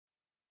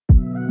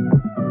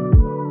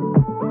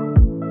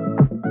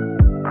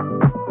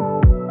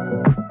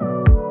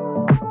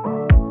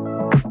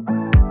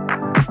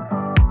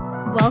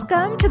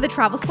to the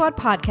Travel Squad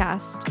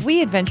podcast.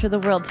 We adventure the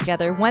world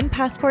together, one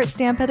passport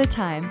stamp at a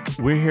time.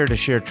 We're here to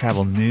share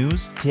travel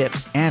news,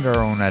 tips, and our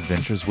own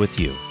adventures with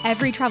you.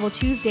 Every Travel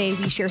Tuesday,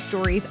 we share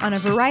stories on a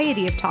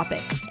variety of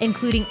topics,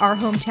 including our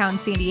hometown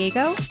San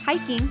Diego,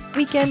 hiking,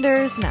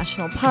 weekenders,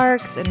 national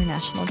parks,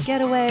 international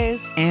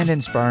getaways, and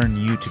inspiring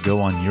you to go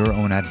on your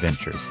own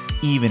adventures,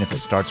 even if it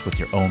starts with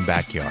your own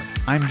backyard.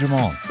 I'm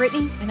Jamal.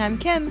 Brittany. And I'm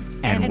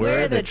Kim. And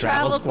we're the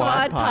Travel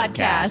Squad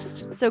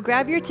podcast. So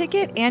grab your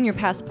ticket and your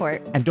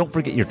passport. And don't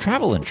forget your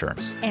travel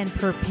insurance. And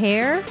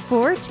prepare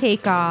for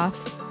takeoff.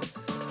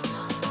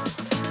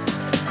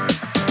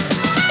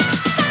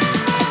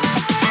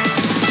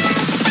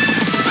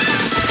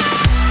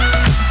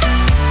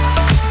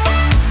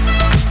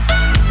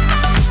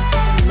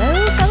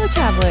 Hello, fellow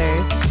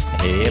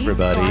travelers. Hey,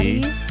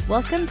 everybody.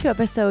 Welcome to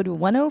episode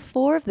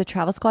 104 of the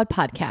Travel Squad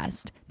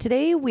podcast.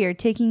 Today, we are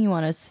taking you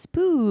on a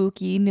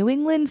spooky New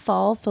England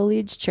fall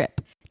foliage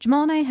trip.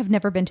 Jamal and I have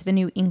never been to the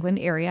New England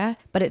area,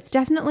 but it's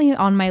definitely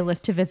on my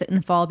list to visit in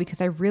the fall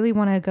because I really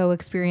want to go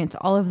experience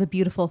all of the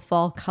beautiful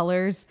fall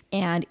colors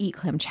and eat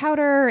clam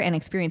chowder and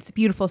experience the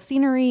beautiful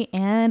scenery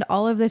and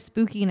all of the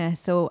spookiness.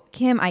 So,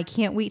 Kim, I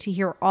can't wait to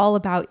hear all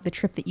about the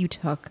trip that you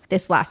took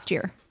this last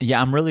year. Yeah,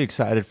 I'm really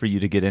excited for you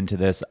to get into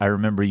this. I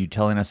remember you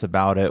telling us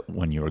about it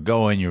when you were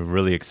going. You're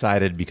really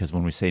excited because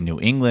when we say New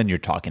England, you're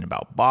talking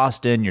about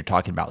Boston, you're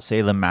talking about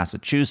Salem,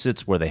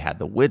 Massachusetts, where they had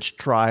the witch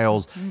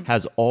trials,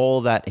 has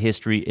all that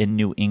history in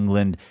New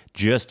England,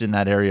 just in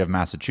that area of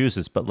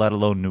Massachusetts, but let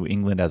alone New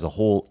England as a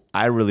whole.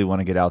 I really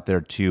want to get out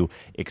there to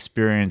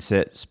experience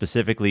it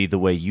specifically the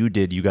way you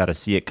did. You got to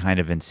see it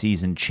kind of in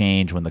season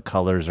change when the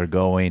colors are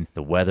going,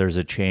 the weathers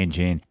are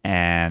changing,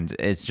 and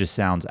it just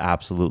sounds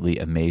absolutely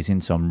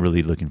amazing. So I'm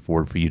really looking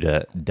forward for you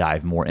to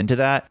dive more into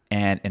that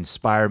and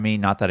inspire me.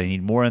 Not that I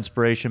need more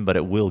inspiration, but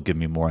it will give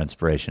me more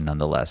inspiration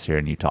nonetheless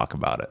hearing you talk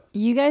about it.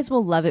 You guys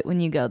will love it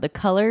when you go. The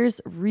colors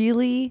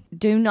really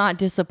do not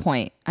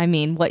disappoint. I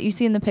mean, what you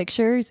see in the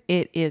pictures,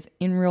 it is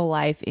in real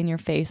life, in your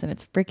face, and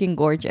it's freaking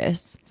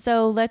gorgeous.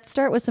 So let's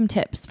start with some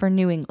tips for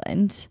New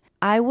England.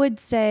 I would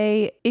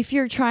say if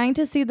you're trying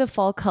to see the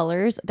fall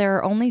colors, there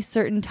are only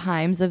certain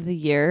times of the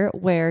year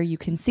where you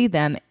can see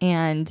them,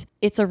 and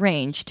it's a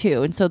range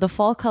too. And so the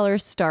fall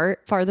colors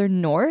start farther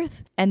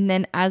north, and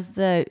then as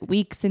the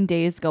weeks and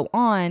days go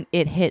on,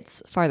 it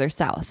hits farther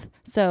south.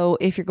 So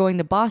if you're going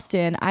to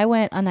Boston, I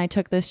went and I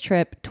took this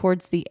trip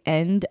towards the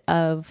end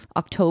of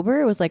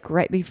October. It was like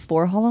right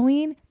before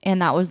Halloween,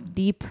 and that was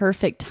the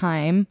perfect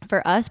time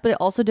for us. But it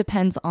also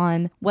depends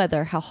on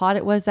weather, how hot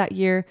it was that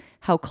year,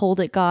 how cold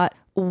it got.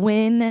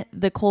 When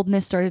the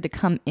coldness started to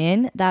come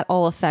in, that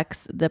all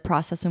affects the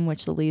process in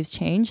which the leaves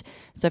change.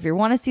 So if you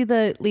want to see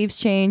the leaves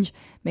change,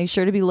 make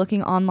sure to be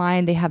looking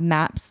online. They have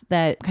maps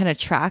that kind of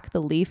track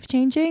the leaf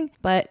changing,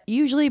 but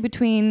usually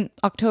between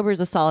October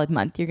is a solid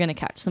month. You're going to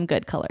catch some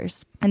good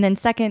colors. And then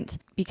second,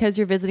 because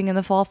you're visiting in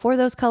the fall for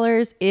those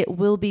colors, it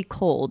will be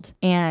cold,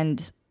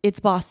 and it's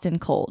Boston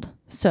cold.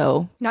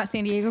 So not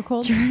San Diego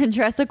cold.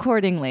 Dress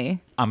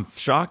accordingly. I'm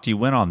shocked you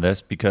went on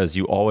this because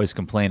you always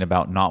complain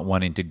about not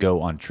wanting to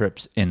go on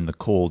trips in the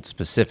cold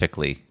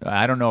specifically.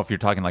 I don't know if you're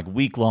talking like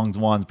week-long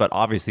ones, but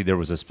obviously there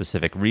was a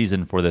specific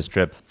reason for this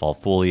trip, fall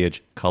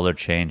foliage, color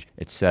change,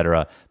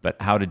 etc.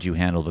 But how did you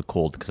handle the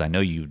cold? Because I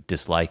know you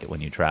dislike it when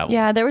you travel.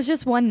 Yeah, there was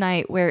just one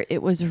night where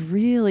it was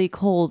really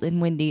cold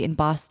and windy in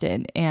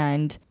Boston,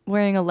 and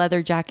wearing a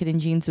leather jacket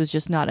and jeans was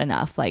just not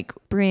enough. Like,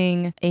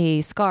 bring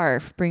a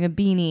scarf, bring a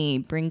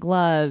beanie, bring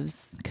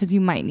gloves, because you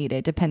might need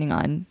it depending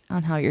on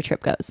how your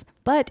trip goes.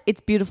 But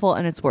it's beautiful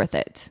and it's worth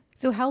it.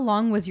 So how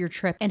long was your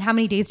trip and how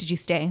many days did you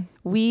stay?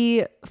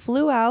 We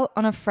flew out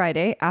on a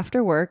Friday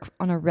after work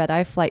on a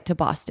red-eye flight to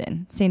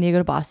Boston, San Diego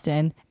to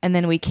Boston. And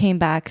then we came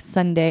back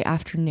Sunday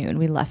afternoon.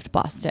 We left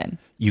Boston.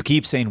 You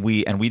keep saying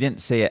we, and we didn't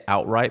say it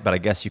outright, but I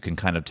guess you can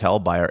kind of tell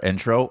by our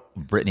intro.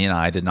 Brittany and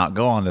I did not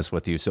go on this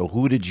with you. So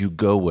who did you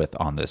go with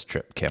on this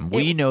trip, Kim?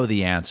 We know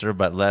the answer,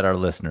 but let our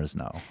listeners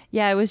know.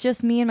 Yeah, it was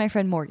just me and my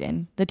friend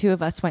Morgan. The two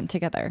of us went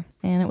together,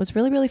 and it was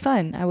really, really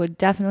fun. I would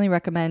definitely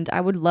recommend.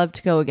 I would love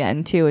to go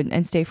again, too,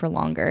 and stay for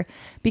longer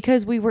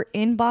because we were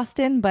in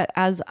Boston, but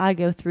as I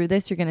go through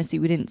this, you're going to see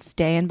we didn't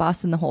stay in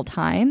Boston the whole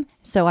time.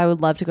 So I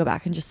would love to go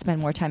back and just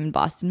spend more time in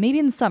Boston, maybe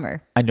in the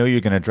summer. I know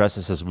you're going to address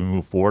this as we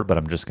move forward, but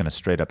I'm just going to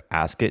straight up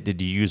ask it.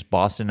 Did you use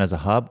Boston as a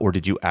hub, or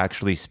did you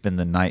actually spend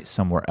the night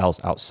somewhere else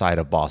outside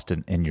of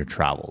Boston in your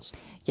travels?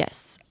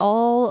 Yes.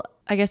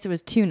 I guess it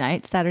was 2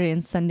 nights, Saturday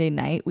and Sunday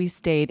night, we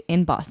stayed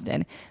in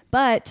Boston.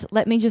 But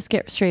let me just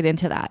get straight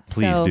into that.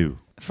 Please do.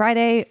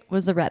 Friday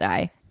was the red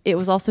eye. It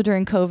was also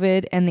during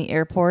COVID, and the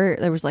airport,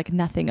 there was like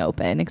nothing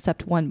open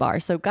except one bar.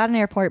 So got an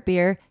airport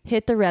beer,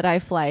 hit the red eye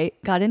flight,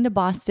 got into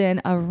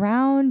Boston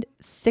around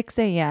 6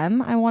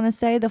 a.m., I want to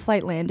say the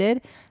flight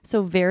landed.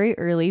 So very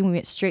early, we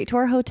went straight to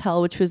our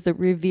hotel, which was the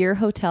Revere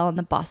Hotel in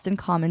the Boston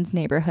Commons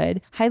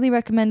neighborhood. Highly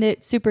recommend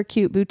it. Super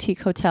cute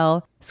boutique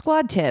hotel.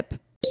 Squad tip.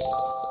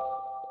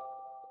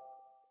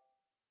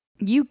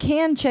 You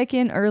can check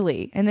in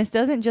early, and this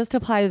doesn't just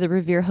apply to the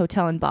Revere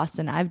Hotel in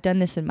Boston. I've done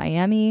this in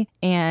Miami,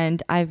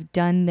 and I've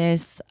done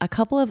this a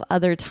couple of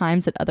other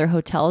times at other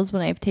hotels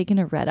when I've taken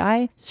a red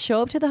eye.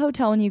 Show up to the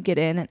hotel when you get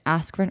in and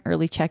ask for an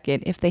early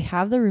check-in. If they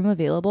have the room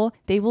available,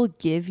 they will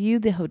give you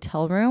the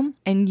hotel room,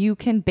 and you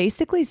can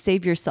basically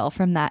save yourself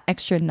from that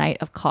extra night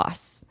of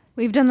costs.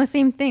 We've done the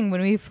same thing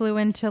when we flew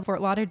into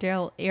Fort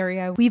Lauderdale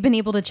area. We've been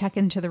able to check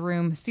into the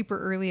room super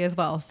early as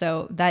well.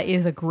 So that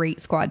is a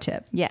great squad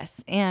tip.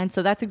 Yes. And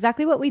so that's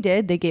exactly what we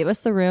did. They gave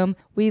us the room.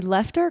 We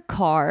left our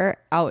car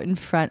out in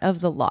front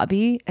of the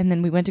lobby, and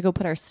then we went to go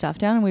put our stuff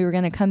down, and we were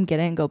going to come get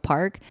it and go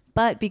park.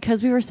 But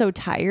because we were so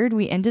tired,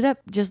 we ended up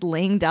just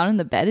laying down in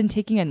the bed and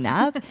taking a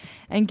nap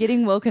and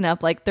getting woken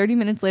up like 30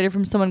 minutes later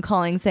from someone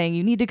calling saying,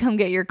 you need to come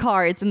get your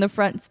car. It's in the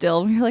front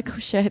still. And we were like, oh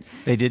shit.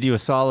 They did you a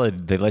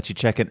solid. They let you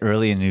check in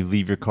early and you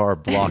leave your car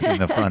blocking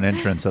the front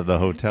entrance of the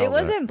hotel. It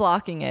wasn't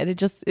blocking it.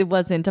 It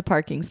wasn't a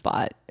parking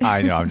spot.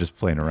 I know. I'm just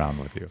playing around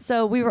with you.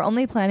 So we were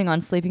only planning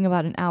on sleeping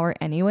about an hour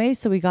anyway.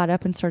 So we got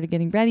up and started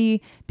getting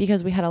ready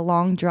because we had a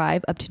long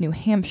drive up to New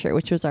Hampshire,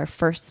 which was our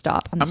first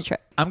stop on this trip.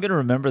 I'm going to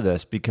remember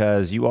this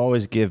because you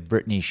always give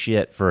Brittany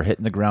shit for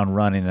hitting the ground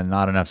running and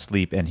not enough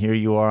sleep. And here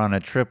you are on a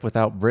trip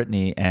without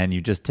Brittany and you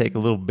just take a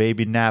little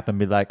baby nap and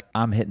be like,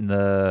 I'm hitting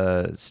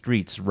the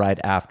streets right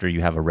after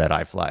you have a red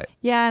eye flight.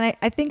 Yeah, and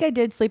I think I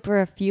did sleep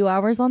for a few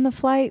hours on the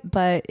flight,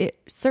 but it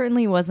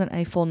certainly wasn't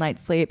a full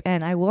night's sleep.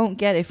 And I won't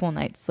get a full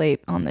night's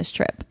sleep on this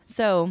trip.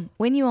 So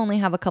when you only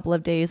have a couple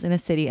of days in a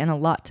city and a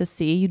lot to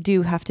see, you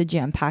do have to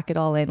jam pack it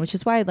all in, which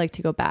is why I'd like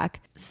to go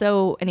back.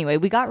 So anyway,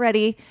 we got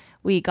ready.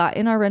 We got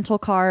in our rental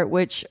car,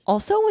 which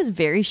also was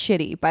very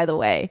shitty, by the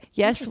way.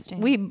 Yes,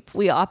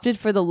 we opted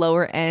for the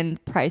lower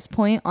end price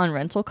point on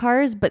rental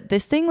cars, but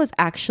this thing was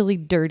actually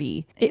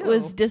dirty. It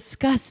was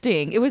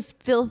disgusting. It was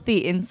filthy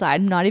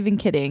inside. I'm not even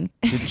kidding.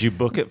 Did you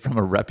book it from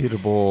a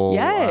reputable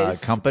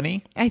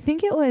company? I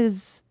think it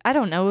was, I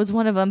don't know, it was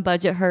one of them,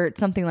 Budget Hurt,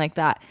 something like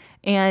that.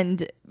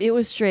 And it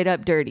was straight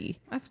up dirty.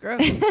 That's gross.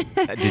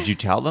 Did you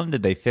tell them?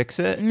 Did they fix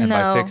it? And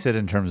No. by fix it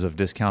in terms of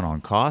discount on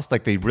cost?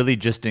 Like they really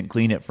just didn't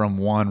clean it from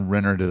one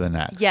renter to the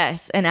next?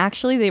 Yes. And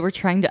actually they were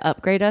trying to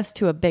upgrade us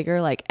to a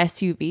bigger like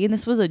SUV. And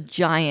this was a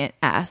giant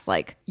ass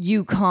like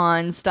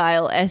Yukon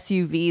style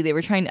SUV they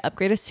were trying to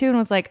upgrade us to. And I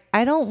was like,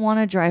 I don't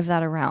want to drive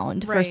that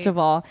around. Right. First of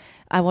all,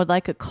 I would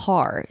like a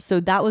car. So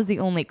that was the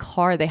only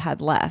car they had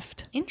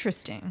left.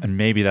 Interesting. And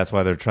maybe that's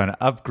why they're trying to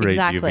upgrade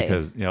you Exactly.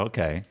 because,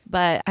 okay.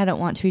 But I don't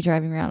want to be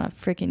driving around a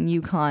freaking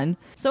Yukon.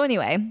 So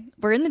anyway,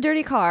 we're in the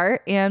dirty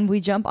car and we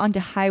jump onto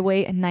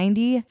Highway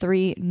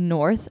 93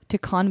 North to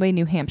Conway,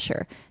 New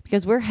Hampshire,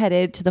 because we're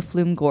headed to the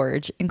Flume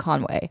Gorge in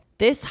Conway.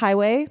 This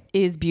highway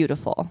is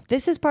beautiful.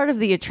 This is part of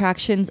the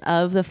attractions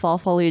of the Fall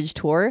Foliage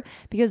Tour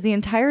because the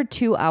entire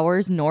 2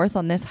 hours north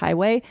on this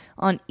highway,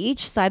 on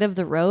each side of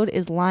the road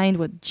is lined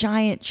with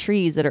giant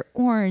trees that are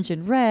orange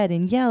and red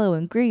and yellow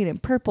and green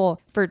and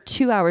purple for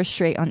 2 hours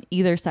straight on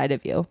either side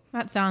of you.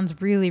 That sounds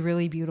really,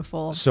 really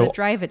beautiful. So- the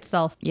drive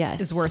itself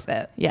Yes. is worth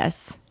it.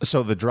 Yes.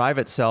 So the drive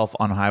itself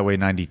on Highway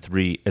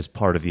 93 is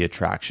part of the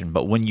attraction.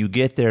 But when you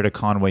get there to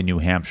Conway, New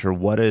Hampshire,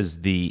 what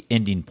is the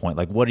ending point?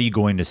 Like, what are you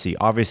going to see?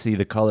 Obviously,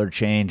 the color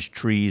change,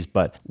 trees,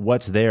 but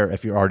what's there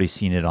if you're already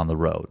seen it on the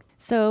road?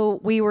 So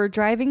we were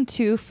driving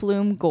to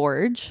Flume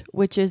Gorge,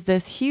 which is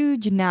this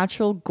huge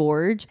natural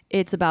gorge.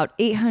 It's about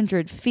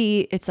 800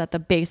 feet. It's at the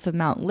base of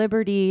Mount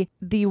Liberty.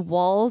 The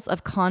walls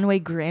of Conway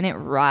granite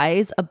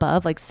rise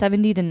above like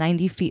 70 to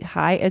 90 feet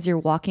high as you're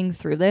walking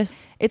through this.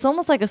 It's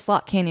almost like a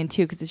slot canyon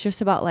too, because it's just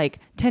about like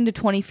 10 to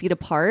 20 feet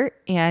apart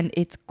and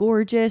it's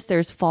gorgeous.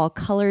 There's fall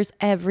colors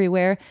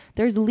everywhere.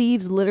 There's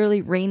leaves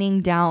literally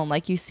raining down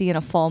like you see in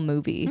a fall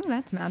movie. Ooh,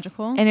 that's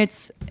magical. And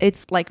it's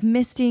like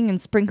misting and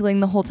sprinkling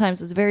the whole time.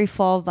 So it's very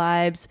fall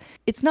vibes.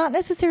 It's not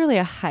necessarily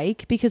a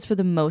hike because for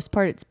the most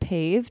part it's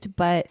paved,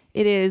 but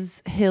it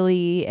is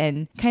hilly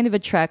and kind of a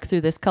trek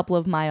through this couple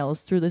of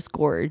miles through this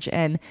gorge.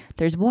 And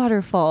there's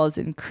waterfalls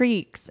and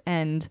creeks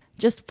and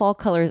just fall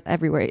colors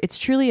everywhere. It's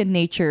truly a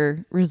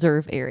nature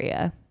reserve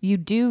area. You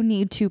do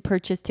need to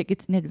purchase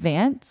tickets in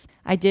advance.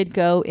 I did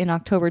go in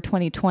October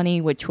 2020,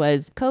 which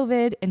was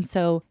COVID. And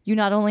so you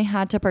not only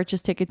had to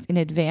purchase tickets in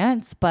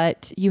advance,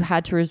 but you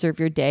had to reserve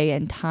your day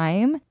and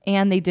time.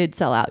 And they did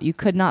sell out. You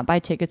could not buy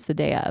tickets the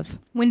day of.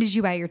 When did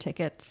you buy your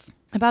tickets?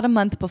 About a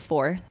month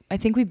before. I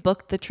think we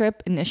booked the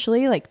trip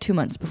initially like 2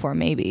 months before,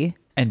 maybe.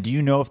 And do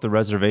you know if the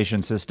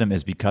reservation system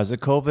is because of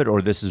COVID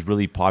or this is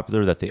really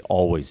popular that they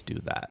always do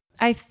that?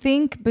 I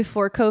think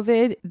before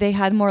COVID, they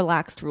had more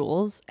laxed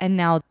rules. And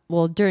now,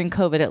 well, during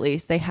COVID at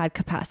least, they had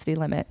capacity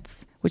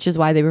limits, which is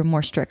why they were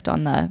more strict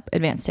on the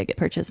advance ticket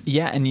purchase.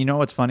 Yeah, and you know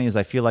what's funny is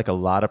I feel like a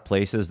lot of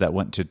places that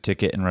went to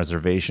ticket and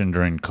reservation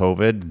during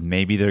COVID,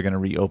 maybe they're going to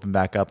reopen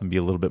back up and be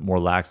a little bit more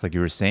lax like you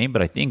were saying,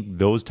 but I think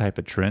those type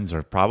of trends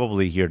are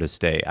probably here to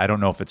stay. I don't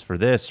know if it's for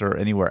this or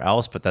anywhere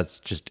else, but that's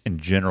just in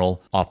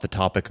general off the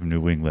topic of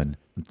New England.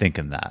 I'm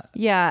thinking that.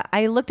 Yeah,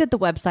 I looked at the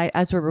website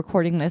as we're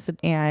recording this,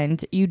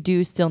 and you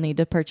do still need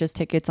to purchase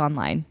tickets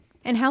online.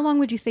 And how long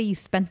would you say you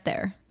spent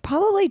there?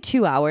 Probably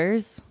 2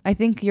 hours. I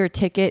think your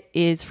ticket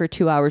is for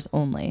 2 hours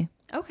only.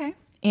 Okay.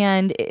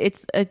 And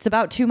it's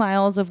about 2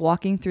 miles of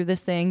walking through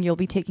this thing. You'll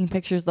be taking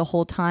pictures the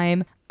whole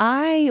time.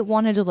 I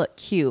wanted to look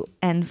cute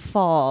and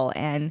fall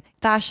and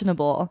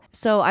fashionable.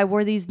 So I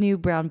wore these new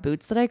brown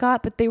boots that I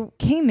got, but they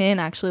came in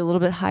actually a little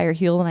bit higher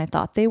heel than I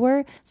thought they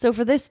were. So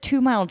for this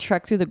 2-mile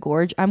trek through the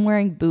gorge, I'm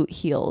wearing boot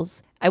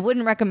heels. I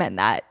wouldn't recommend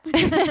that.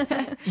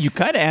 You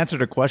kind of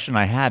answered a question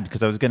I had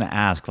because I was going to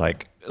ask,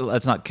 like,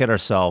 let's not kid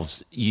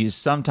ourselves. You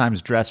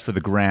sometimes dress for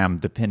the gram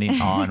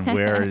depending on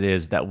where it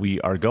is that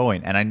we are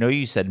going. And I know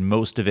you said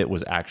most of it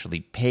was actually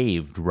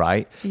paved,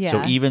 right? Yeah.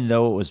 So even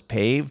though it was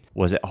paved,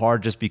 was it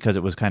hard just because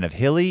it was kind of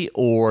hilly,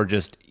 or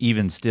just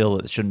even still,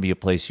 it shouldn't be a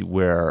place you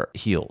wear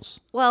heels?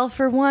 Well,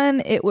 for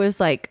one, it was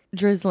like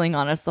drizzling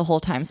on us the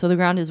whole time. So the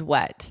ground is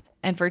wet.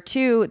 And for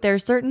two, there are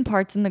certain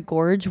parts in the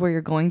gorge where you're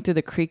going through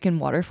the creek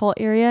and waterfall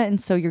area. And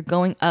so you're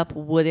going up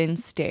wooden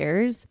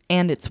stairs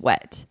and it's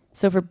wet.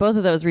 So for both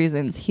of those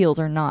reasons, heels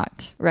are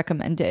not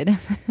recommended.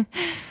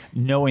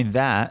 Knowing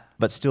that,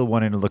 but still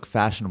wanting to look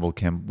fashionable,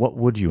 Kim, what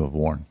would you have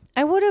worn?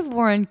 I would have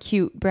worn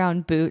cute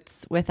brown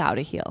boots without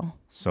a heel.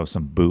 So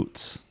some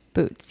boots.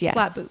 Boots, yes.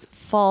 Flat boots.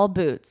 Fall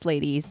boots,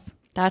 ladies.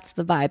 That's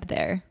the vibe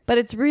there. But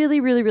it's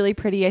really, really, really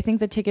pretty. I think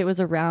the ticket was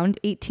around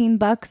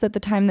 $18 at the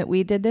time that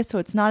we did this. So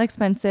it's not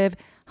expensive.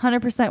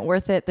 100%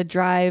 worth it. The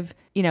drive,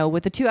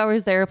 with the 2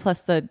 hours there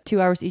plus the 2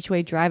 hours each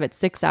way drive at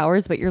 6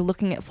 hours, but you're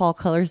looking at fall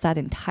colors that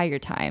entire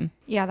time.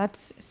 Yeah,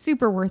 that's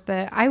super worth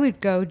it. I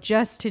would go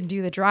just to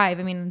do the drive.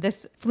 I mean,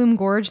 this Flume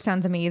Gorge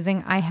sounds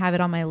amazing. I have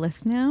it on my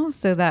list now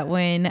so that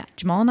when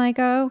Jamal and I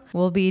go,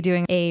 we'll be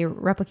doing a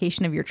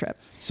replication of your trip.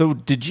 So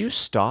did you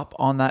stop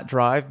on that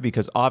drive?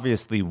 Because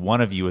obviously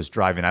one of you was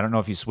driving. I don't know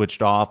if you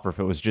switched off or if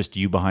it was just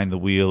you behind the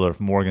wheel or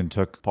if Morgan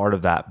took part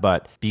of that.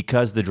 But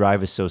because the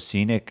drive is so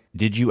scenic,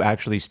 did you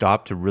actually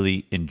stop to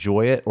really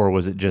enjoy it? Or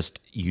was it just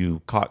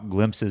you caught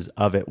glimpses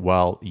of it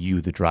while you,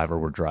 the driver,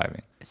 were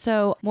driving?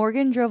 So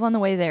Morgan drove on the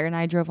way there and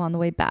I drove on the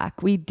way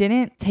back. We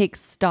didn't take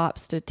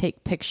stops to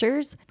take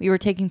pictures. We were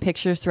taking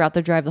pictures throughout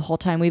the drive the whole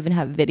time. We even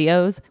have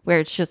videos where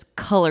it's just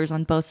colors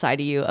on both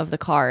sides of you of the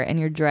car and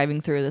you're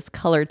driving through this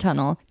color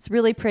tunnel. It's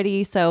really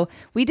pretty. So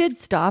we did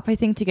stop, I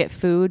think, to get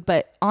food.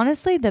 But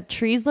honestly, the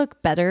trees look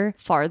better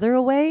farther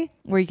away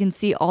where you can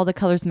see all the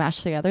colors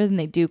mashed together than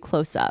they do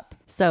close up.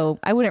 So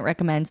I wouldn't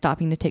recommend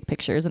stopping to take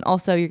pictures. And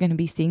also, you're going to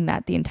be seeing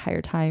that the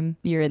entire time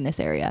you're in this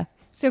area.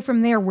 So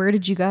from there, where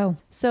did you go?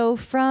 So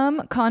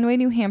from Conway,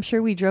 New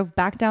Hampshire, we drove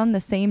back down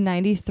the same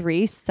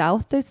 93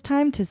 south this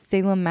time to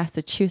Salem,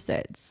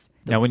 Massachusetts.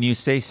 Now, when you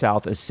say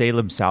south, is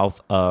Salem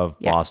south of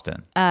Yes.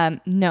 Boston?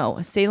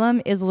 No,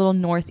 Salem is a little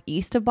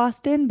northeast of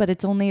Boston, but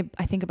it's only,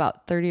 I think,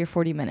 about 30 or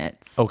 40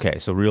 minutes. Okay,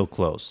 so real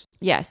close.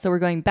 Yes, so we're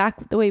going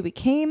back the way we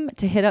came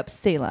to hit up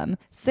Salem.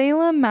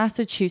 Salem,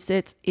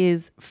 Massachusetts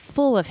is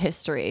full of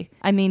history.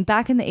 I mean,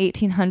 back in the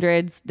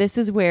 1800s, this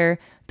is where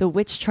the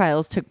witch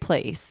trials took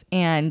place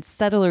and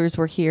settlers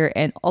were here.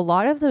 And a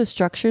lot of those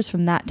structures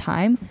from that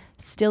time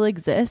still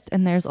exist.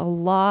 And there's a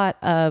lot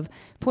of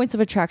points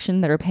of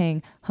attraction that are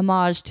paying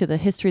homage to the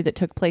history that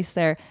took place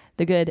there,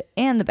 the good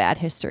and the bad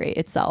history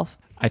itself.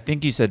 I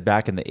think you said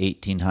back in the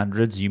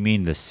 1800s. You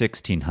mean the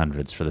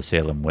 1600s for the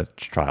Salem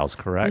witch trials,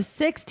 The correct?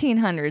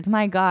 1600s,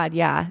 my God,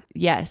 yeah,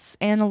 yes.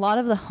 And a lot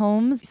of the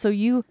homes,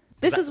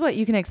 this is what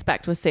you can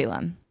expect with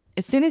Salem.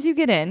 As soon as you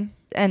get in,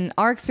 and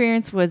our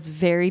experience was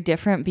very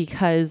different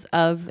because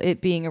of it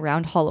being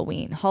around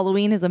Halloween.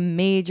 Halloween is a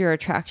major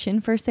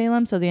attraction for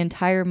Salem. So the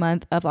entire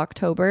month of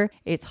October,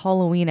 it's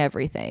Halloween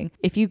everything.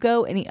 If you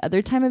go any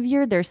other time of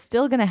year, they're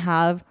still going to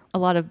have a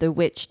lot of the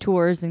witch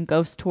tours and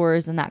ghost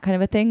tours and that kind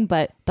of a thing.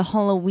 But the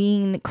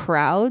Halloween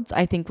crowds,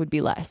 I think, would be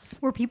less.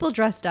 Were people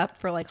dressed up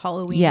for like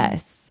Halloween?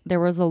 Yes.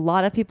 There was a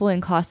lot of people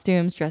in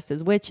costumes dressed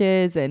as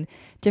witches and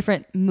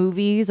different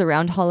movies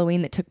around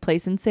Halloween that took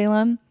place in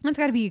Salem. That's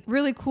got to be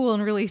really cool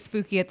and really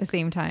spooky at the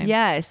same time.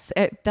 Yes,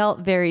 it felt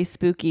very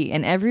spooky.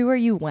 And everywhere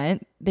you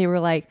went, they were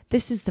like,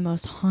 this is the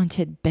most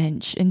haunted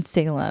bench in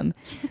Salem.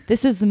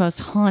 This is the most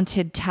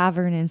haunted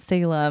tavern in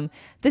Salem.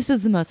 This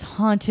is the most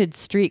haunted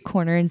street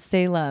corner in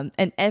Salem.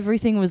 And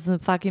everything was the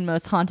fucking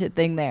most haunted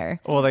thing there.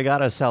 Well, they got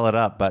to sell it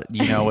up. But,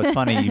 what's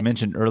funny, you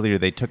mentioned earlier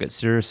they took it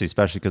seriously,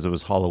 especially because it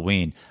was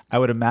Halloween. I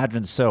would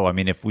imagine so. I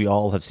mean, if we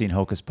all have seen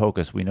Hocus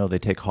Pocus, we know they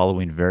take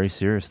Halloween very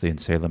seriously in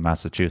Salem,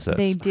 Massachusetts.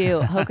 They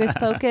do. Hocus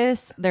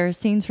Pocus, there are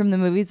scenes from the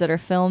movies that are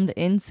filmed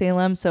in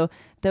Salem. So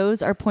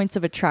those are points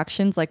of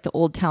attractions, like the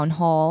Old Town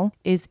Hall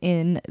is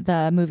in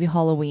the movie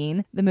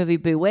Halloween. The movie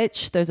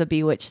Bewitched, there's a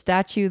Bewitched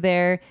statue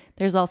there.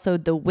 There's also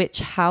the Witch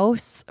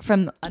House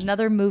from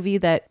another movie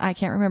that I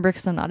can't remember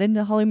because I'm not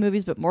into Halloween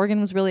movies, but Morgan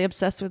was really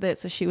obsessed with it,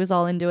 so she was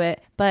all into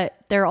it. But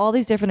there are all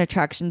these different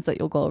attractions that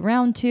you'll go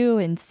around to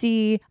and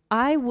see.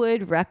 I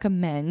would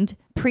recommend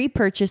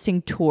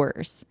pre-purchasing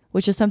tours,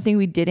 which is something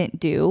we didn't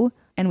do.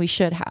 and we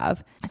should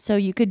have. So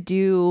you could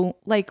do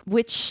like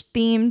witch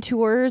themed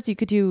tours. You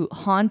could do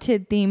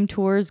haunted themed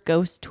tours,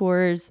 ghost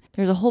tours.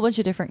 There's a whole bunch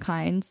of different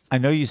kinds. I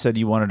know you said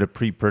you wanted to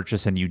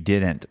pre-purchase and you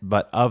didn't,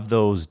 but of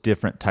those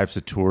different types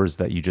of tours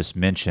that you just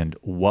mentioned,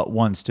 what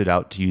one stood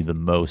out to you the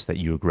most that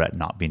you regret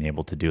not being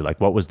able to do? Like,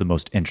 what was the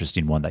most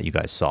interesting one that you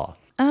guys saw?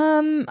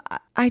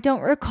 I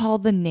don't recall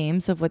the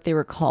names of what they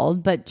were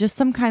called, but just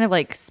some kind of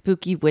like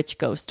spooky witch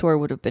ghost tour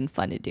would have been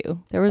fun to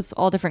do. There was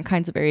all different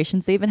kinds of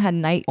variations. They even had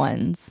night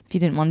ones if you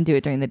didn't want to do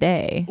it during the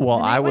day. Well,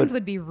 The night ones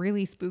would be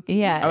really spooky.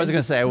 Yeah. I was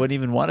going to say, I wouldn't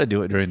even want to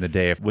do it during the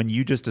day. When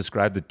you just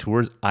described the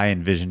tours, I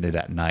envisioned it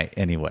at night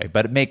anyway,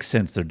 but it makes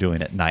sense they're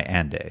doing it night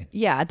and day.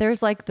 Yeah,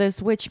 there's like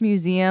this witch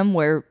museum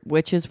where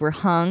witches were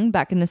hung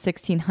back in the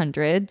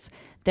 1600s.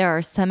 There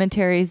are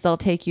cemeteries they'll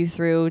take you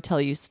through,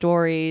 tell you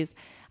stories.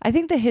 I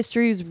think the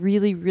history is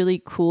really,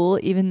 really cool,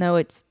 even though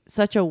it's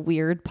such a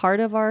weird part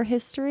of our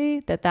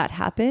history that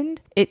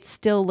happened. It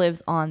still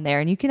lives on there,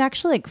 and you can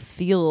actually like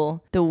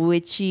feel the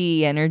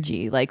witchy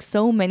energy. Like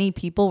so many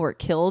people were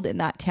killed in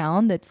that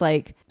town. That's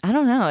like, I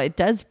don't know. It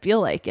does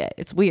feel like it.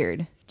 It's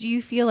weird. Do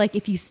you feel like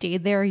if you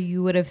stayed there,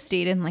 you would have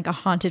stayed in like a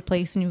haunted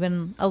place and you've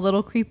been a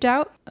little creeped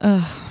out?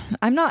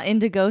 I'm not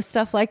into ghost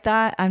stuff like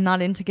that. I'm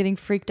not into getting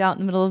freaked out in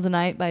the middle of the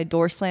night by a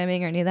door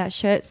slamming or any of that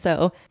shit.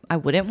 So I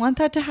wouldn't want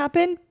that to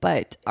happen.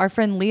 But our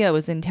friend Leah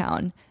was in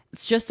town.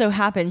 It's just so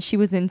happened she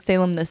was in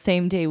Salem the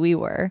same day we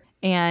were.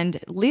 And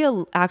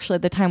Leah actually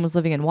at the time was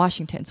living in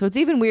Washington. So it's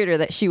even weirder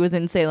that she was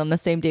in Salem the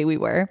same day we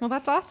were. Well,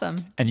 that's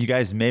awesome. And you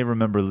guys may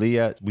remember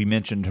Leah. We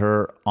mentioned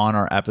her on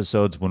our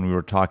episodes when we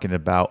were talking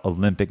about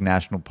Olympic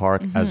National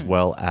Park as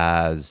well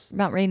as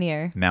Mount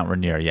Rainier. Mount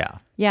Rainier, yeah.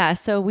 Yeah,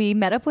 so we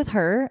met up with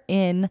her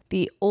in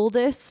the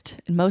oldest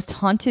and most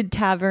haunted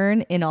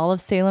tavern in all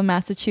of Salem,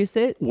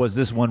 Massachusetts. Was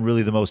this one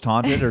really the most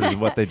haunted, or is it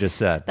what they just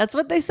said? That's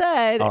what they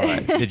said. All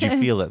right. Did you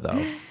feel it,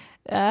 though?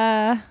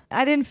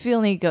 I didn't feel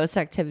any ghost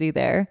activity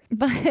there,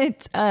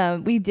 but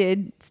we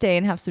did stay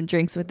and have some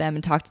drinks with them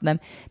and talk to them.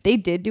 They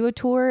did do a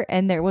tour,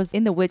 and there was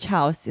in the witch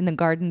house in the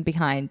garden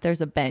behind,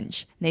 there's a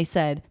bench. And they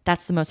said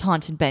that's the most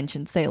haunted bench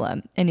in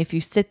Salem. And if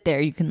you sit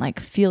there, you can like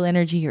feel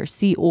energy or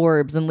see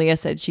orbs. And Leah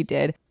said she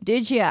did.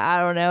 Did she?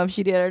 I don't know if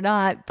she did or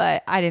not,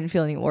 but I didn't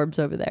feel any orbs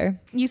over there.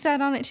 You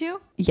sat on it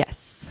too?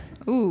 Yes.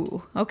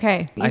 Ooh,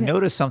 okay. I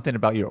noticed something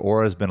about your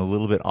aura has been a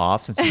little bit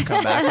off since you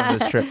come back on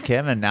this trip,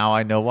 Kim, and now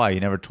I know why. You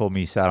never told me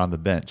you sat on the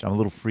bench. I'm a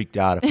little freaked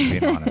out, if I'm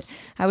being honest.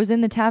 I was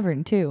in the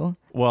tavern too.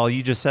 Well,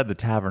 you just said the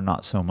tavern,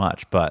 not so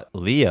much, but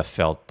Leah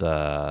felt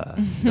the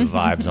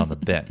vibes on the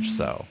bench,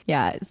 so.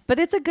 Yeah, but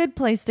it's a good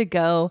place to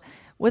go.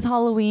 With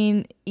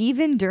Halloween,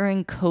 even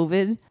during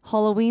COVID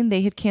Halloween,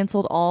 they had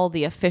canceled all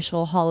the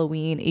official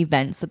Halloween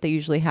events that they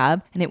usually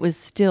have, and it was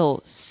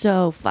still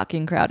so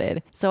fucking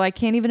crowded. So I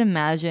can't even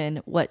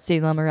imagine what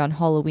Salem around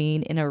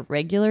Halloween in a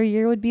regular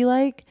year would be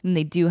like, and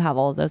they do have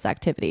all of those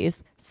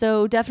activities.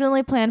 So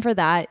definitely plan for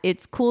that.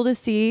 It's cool to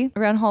see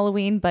around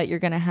Halloween, but you're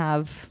going to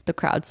have the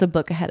crowd, so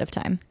book ahead of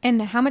time.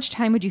 And how much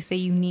time would you say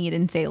you need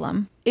in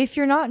Salem? If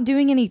you're not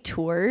doing any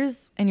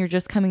tours and you're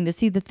just coming to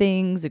see the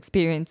things,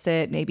 experience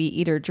it, maybe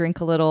eat or drink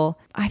a little,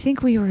 I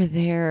think we were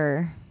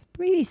there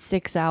maybe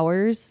 6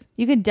 hours.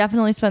 You can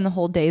definitely spend the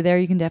whole day there.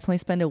 You can definitely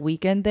spend a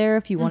weekend there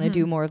if you want to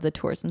do more of the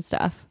tours and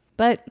stuff.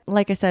 But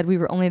like I said, we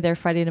were only there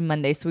Friday to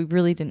Monday, so we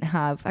really didn't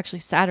have, actually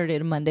Saturday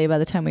to Monday by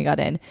the time we got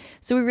in.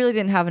 So we really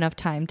didn't have enough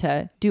time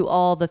to do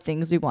all the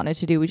things we wanted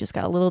to do. We just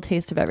got a little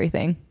taste of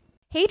everything.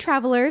 Hey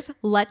travelers,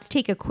 let's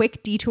take a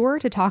quick detour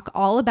to talk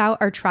all about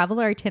our travel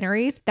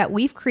itineraries that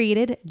we've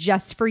created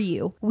just for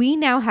you. We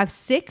now have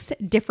 6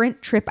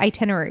 different trip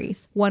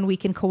itineraries. 1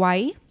 week in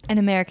Kauai, An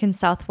American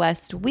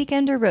Southwest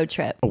weekend or road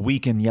trip, A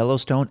week in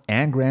Yellowstone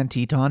and Grand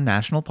Teton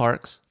National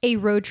Parks, a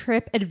road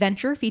trip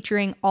adventure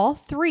featuring all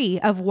 3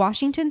 of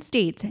Washington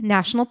State's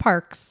national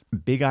parks,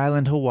 Big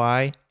Island,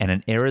 Hawaii, and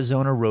an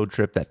Arizona road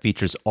trip that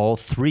features all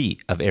 3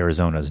 of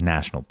Arizona's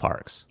national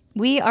parks.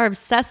 We are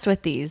obsessed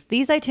with these.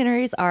 These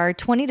itineraries are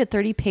 20 to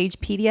 30 page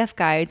PDF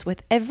guides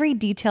with every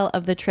detail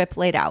of the trip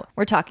laid out.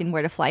 We're talking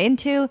where to fly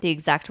into, the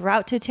exact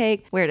route to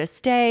take, where to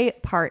stay,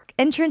 park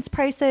entrance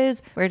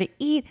prices, where to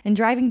eat, and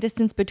driving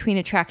distance between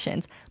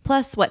attractions,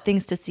 plus what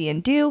things to see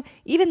and do,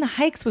 even the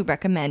hikes we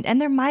recommend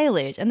and their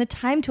mileage and the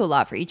time to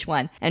allot for each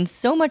one, and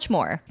so much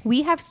more.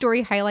 We have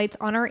story highlights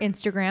on our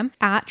Instagram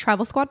at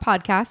Travel Squad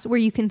Podcast where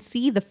you can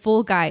see the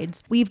full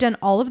guides. We've done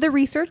all of the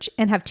research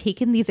and have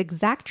taken these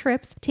exact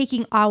trips,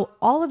 taking out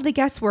all of the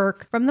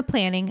guesswork from the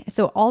planning,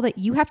 so all that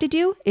you have to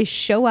do is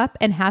show up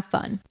and have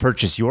fun.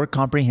 Purchase your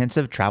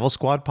comprehensive Travel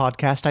Squad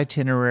podcast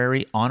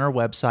itinerary on our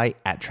website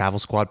at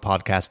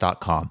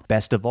travelsquadpodcast.com.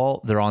 Best of all,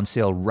 they're on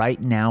sale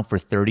right now for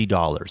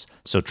 $30.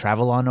 So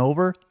travel on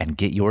over and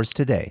get yours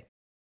today.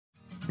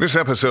 This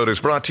episode is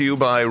brought to you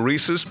by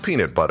Reese's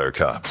Peanut Butter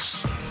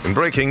Cups. In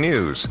breaking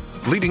news,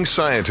 leading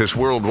scientists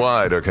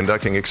worldwide are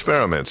conducting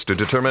experiments to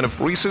determine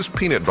if Reese's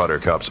Peanut Butter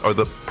Cups are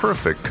the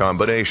perfect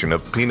combination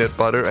of peanut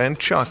butter and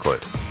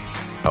chocolate.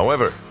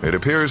 However, it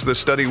appears the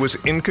study was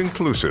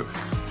inconclusive,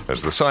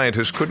 as the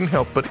scientists couldn't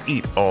help but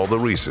eat all the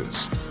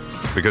Reese's.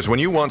 Because when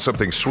you want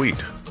something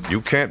sweet, You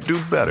can't do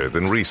better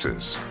than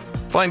Reese's.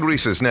 Find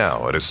Reese's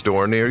now at a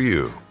store near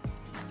you.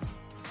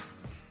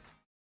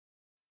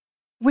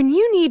 When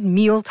you need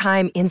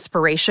mealtime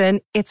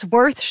inspiration, it's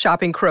worth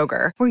shopping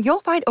Kroger, where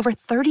you'll find over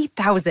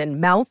 30,000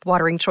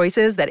 mouth-watering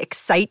choices that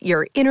excite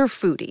your inner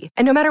foodie.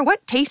 And no matter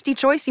what tasty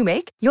choice you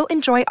make, you'll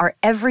enjoy our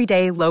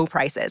everyday low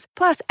prices,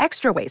 plus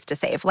extra ways to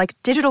save, like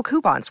digital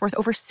coupons worth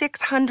over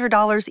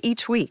 $600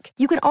 each week.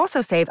 You can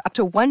also save up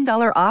to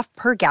 $1 off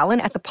per gallon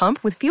at the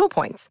pump with fuel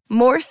points.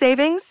 More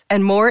savings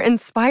and more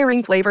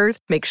inspiring flavors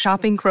make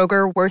shopping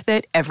Kroger worth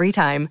it every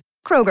time.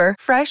 Kroger,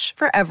 fresh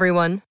for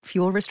everyone.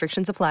 Fuel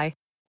restrictions apply.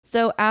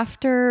 So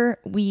after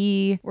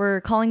we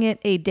were calling it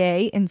a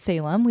day in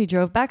Salem, we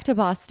drove back to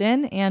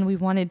Boston and we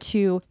wanted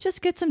to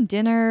just get some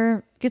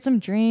dinner, get some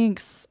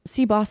drinks,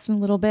 see Boston a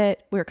little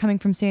bit. We were coming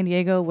from San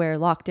Diego where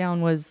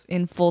lockdown was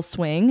in full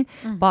swing.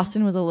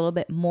 Boston was a little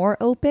bit more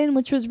open,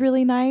 which was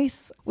really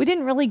nice. We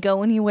didn't really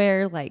go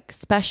anywhere like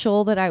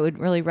special that I would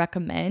really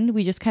recommend.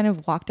 We just kind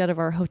of walked out of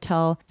our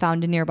hotel,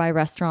 found a nearby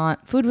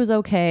restaurant. Food was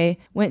okay.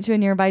 Went to a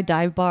nearby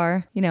dive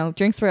bar. You know,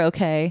 drinks were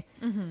okay.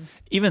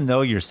 Even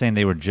though you're saying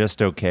they were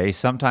just okay,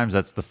 sometimes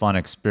that's the fun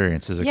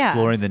experience is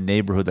exploring the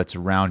neighborhood that's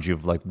around you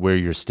of like where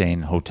you're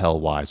staying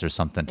hotel-wise or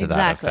something to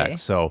that effect.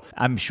 So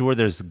I'm sure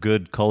there's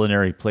good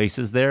culinary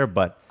places there,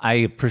 but I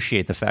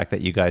appreciate the fact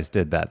that you guys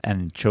did that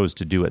and chose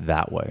to do it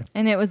that way.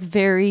 And it was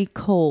very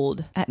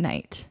cold at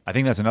night. I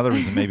think that's another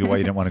reason maybe why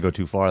you didn't want to go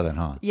too far then,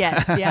 huh?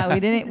 Yes, yeah,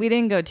 we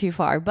didn't go too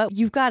far, but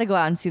you've got to go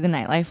out and see the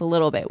nightlife a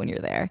little bit when you're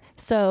there.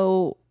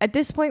 So at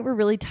this point, we're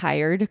really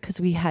tired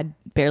because we had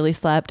barely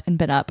slept and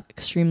been up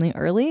extremely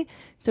early.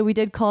 So we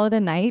did call it a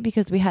night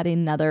because we had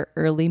another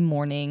early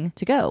morning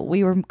to go.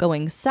 We were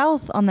going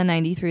south on the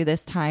 93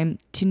 this time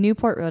to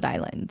Newport, Rhode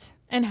Island.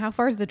 And how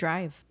far is the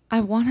drive?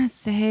 I want to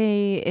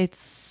say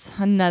it's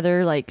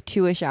another like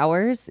 2-ish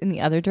hours in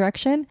the other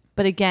direction.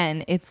 But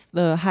again, it's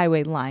the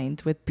highway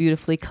lined with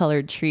beautifully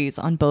colored trees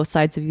on both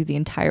sides of you the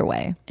entire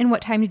way. And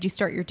what time did you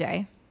start your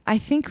day? I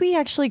think we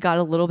actually got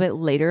a little bit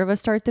later of a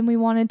start than we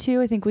wanted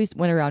to. I think we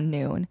went around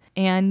noon.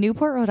 And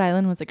Newport, Rhode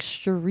Island was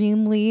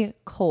extremely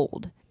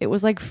cold. It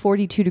was like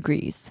 42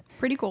 degrees.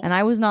 Pretty cool. And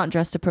I was not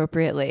dressed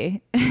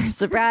appropriately.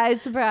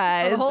 Surprise,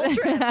 surprise. The whole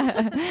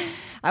trip.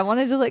 I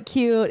wanted to look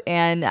cute,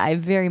 and I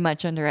very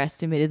much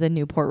underestimated the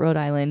Newport, Rhode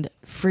Island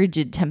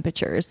frigid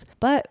temperatures.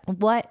 But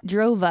what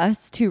drove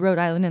us to Rhode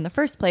Island in the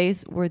first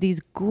place were these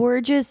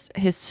gorgeous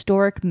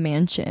historic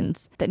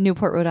mansions that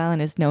Newport, Rhode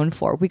Island is known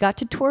for. We got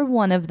to tour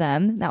one of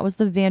them. That was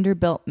the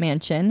Vanderbilt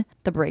Mansion,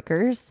 the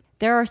Breakers.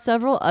 There are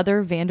several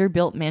other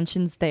Vanderbilt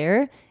mansions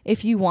there.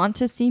 If you want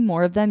to see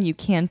more of them, you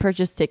can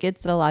purchase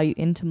tickets that allow you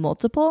into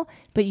multiple,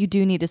 but you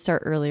do need to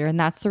start earlier. And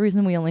that's the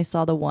reason we only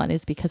saw the one,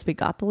 is because we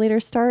got the later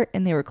start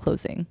and they were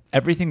closing.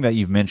 Everything that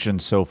you've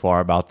mentioned so far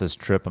about this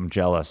trip, I'm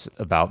jealous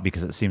about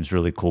because it seems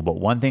really cool. But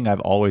one thing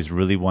I've always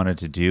really wanted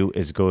to do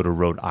is go to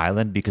Rhode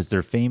Island because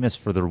they're famous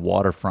for their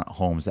waterfront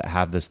homes that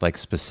have this like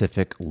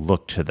specific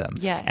look to them.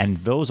 Yes. And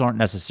those aren't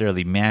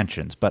necessarily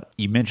mansions, but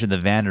you mentioned the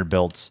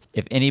Vanderbilts.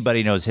 If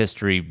anybody knows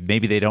history,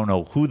 maybe they don't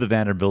know who the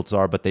Vanderbilts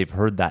are, but they've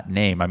heard that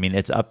name. I mean,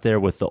 it's up there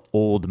with the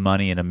old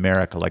money in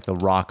America, like the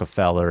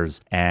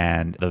Rockefellers,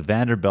 and the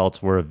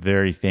Vanderbilts were a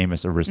very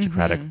famous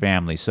aristocratic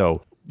family.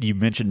 So you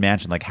mentioned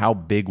mansion, like how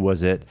big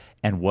was it,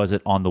 and was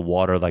it on the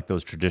water like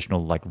those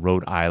traditional like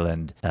Rhode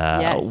Island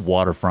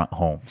waterfront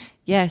homes?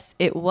 Yes,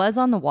 it was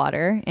on the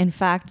water. In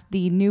fact,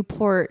 the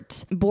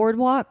Newport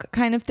boardwalk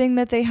kind of thing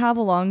that they have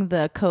along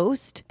the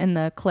coast and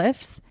the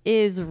cliffs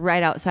is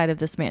right outside of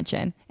this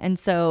mansion. And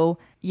so,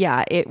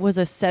 yeah, it was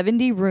a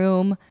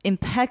 70-room,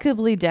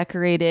 impeccably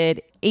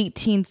decorated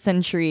 18th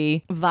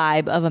century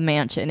vibe of a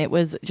mansion. It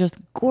was just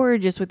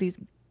gorgeous with these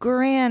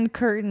grand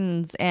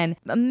curtains and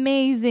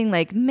amazing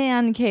like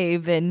man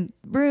cave and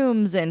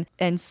rooms and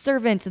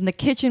servants, and the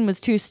kitchen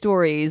was 2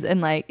 stories, and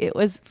like it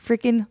was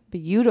freaking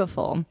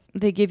beautiful.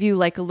 They give you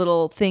like a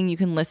little thing you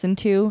can listen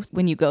to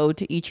when you go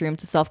to each room.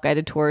 It's a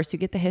self-guided tour, so you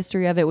get the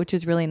history of it, which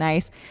is really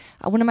nice.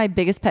 One of my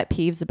biggest pet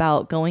peeves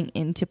about going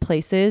into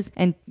places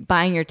and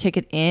buying your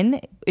ticket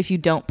in, if you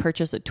don't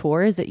purchase a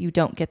tour, is that you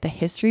don't get the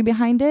history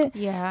behind it.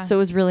 Yeah. So it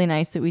was really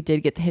nice that we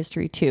did get the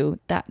history too.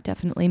 That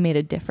definitely made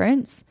a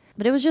difference.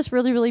 But it was just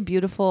really, really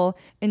beautiful.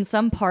 In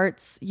some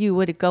parts, you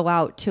would go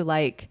out to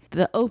like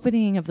the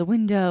opening of the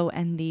window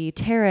and the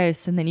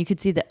terrace, and then you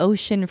could see the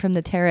ocean from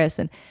the terrace,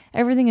 and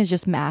everything is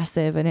just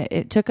massive. And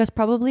it took us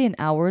probably an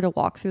hour to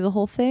walk through the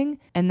whole thing.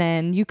 And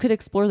then you could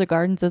explore the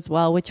gardens as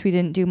well, which we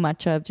didn't do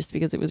much of just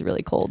because it was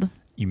really cold.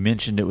 You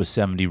mentioned it was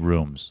 70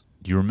 rooms.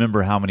 Do you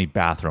remember how many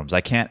bathrooms?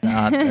 I can't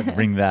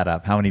bring that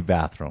up. How many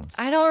bathrooms?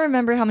 I don't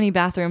remember how many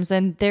bathrooms,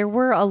 and there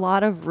were a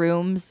lot of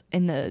rooms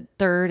in the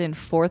 3rd and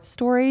 4th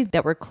stories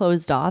that were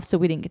closed off, so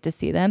we didn't get to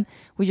see them.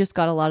 We just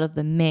got a lot of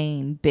the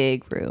main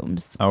big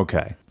rooms.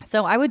 Okay.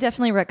 So I would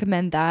definitely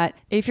recommend that.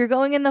 If you're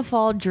going in the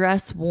fall,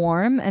 dress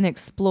warm and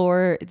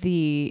explore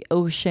the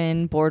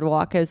ocean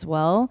boardwalk as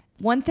well.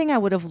 One thing I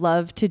would have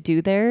loved to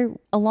do there,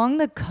 along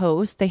the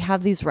coast, they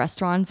have these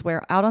restaurants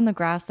where out on the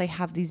grass, they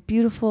have these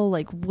beautiful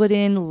like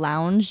wooden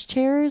lounge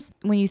chairs.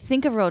 When you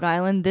think of Rhode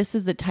Island, this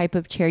is the type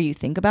of chair you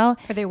think about.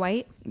 Are they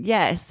white?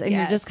 Yes. And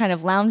you're just Yes. kind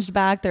of lounged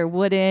back. They're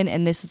wooden.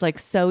 And this is like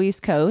so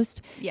East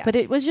Coast. Yes. But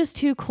it was just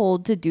too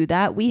cold to do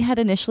that. We had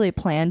initially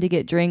planned to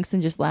get drinks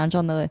and just lounge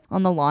on the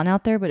lawn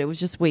out there, but it was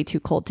just way too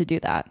cold to do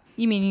that.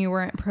 You mean you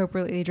weren't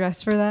appropriately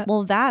dressed for that?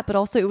 Well, that, but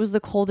also it was the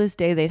coldest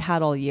day they'd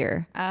had all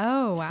year.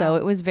 Oh, wow. So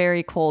it was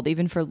very cold,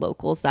 even for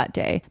locals that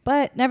day.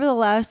 But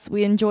nevertheless,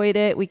 we enjoyed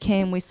it. We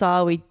came, we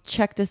saw, we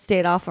checked a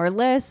state off our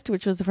list,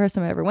 which was the first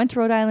time I ever went to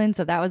Rhode Island.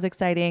 So that was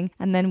exciting.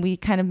 And then we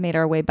kind of made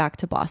our way back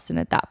to Boston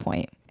at that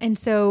point. And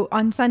so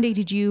on Sunday,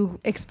 did you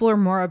explore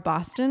more of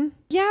Boston?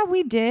 Yeah,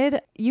 we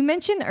did. You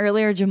mentioned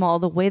earlier, Jamal,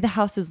 the way the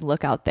houses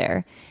look out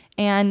there.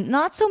 And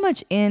not so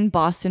much in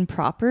Boston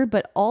proper,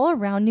 but all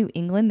around New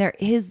England, there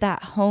is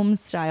that home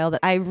style that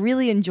I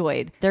really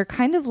enjoyed. They're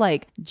kind of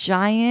like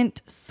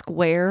giant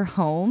square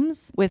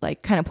homes with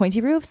like kind of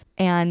pointy roofs,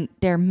 and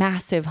they're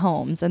massive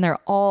homes, and they're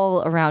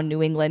all around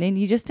New England. And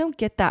you just don't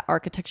get that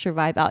architecture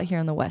vibe out here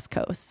on the West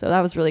Coast. So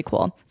that was really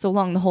cool. So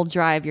along the whole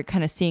drive, you're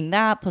kind of seeing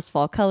that plus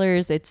fall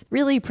colors. It's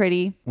really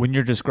pretty. When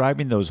you're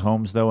describing those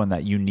homes, though, and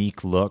that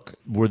unique look,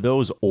 were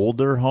those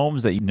older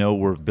homes that you know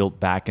were built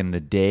back in the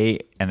day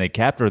and they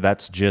kept, or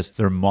that's just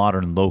their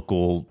modern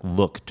local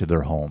look to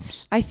their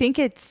homes? I think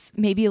it's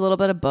maybe a little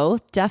bit of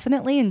both.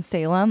 Definitely in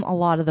Salem, a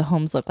lot of the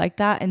homes look like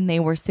that, and they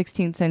were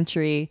 16th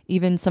century,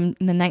 even some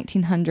in the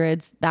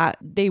 1900s, that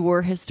they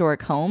were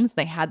historic homes.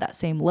 They had that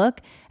same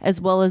look, as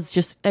well as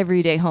just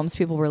everyday homes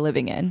people were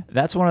living in.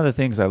 That's one of the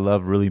things I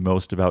love really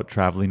most about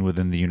traveling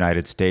within the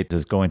United States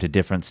is going to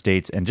different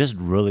states and just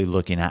really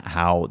looking at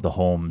how the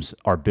homes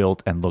are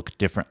built and look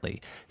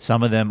differently.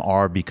 Some of them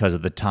are because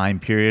of the time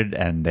period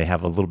and they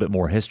have a little bit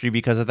more history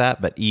because of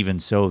that. But even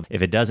so,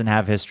 if it doesn't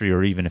have history,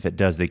 or even if it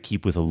does, they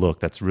keep with a look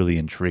that's really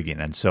intriguing.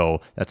 And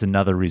so that's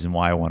another reason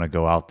why I want to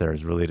go out there,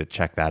 is really to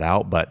check that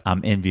out. But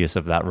I'm envious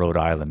of that Rhode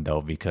Island,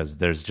 though, because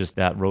there's just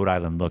that Rhode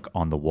Island look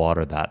on the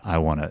water that I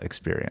want to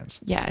experience.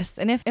 Yes.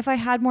 And if I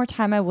had more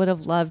time, I would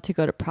have loved to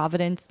go to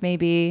Providence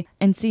maybe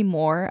and see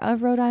more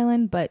of Rhode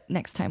Island. But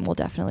next time we'll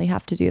definitely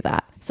have to do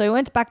that. So I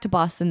went back to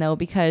Boston, though,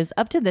 because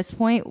up to this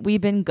point,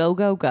 we've been go,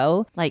 go,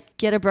 go. Like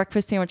get a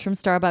breakfast sandwich from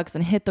Starbucks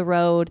and hit the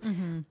road,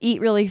 eat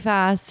really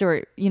fast.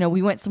 Or, you know,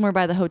 we went somewhere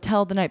by the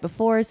hotel the night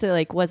before. So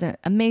like wasn't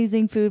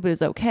amazing food, but it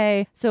was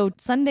okay. So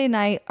Sunday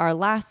night, our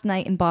last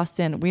night in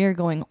Boston, we are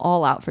going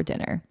all out for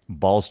dinner.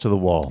 Balls to the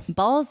wall.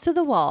 Balls to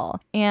the wall.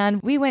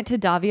 And we went to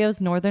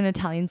Davio's Northern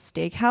Italian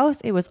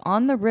Steakhouse. It was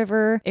on the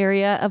river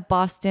area of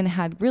Boston,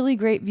 had really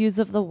great views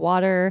of the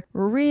water,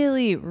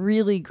 really,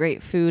 really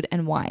great food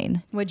and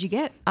wine. What'd you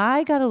get?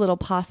 I got a little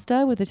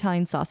pasta with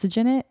Italian sausage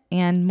in it,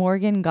 and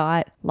Morgan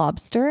got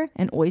lobster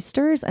and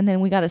oysters, and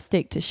then we got a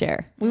steak to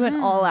share. We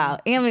went all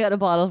out, and we got a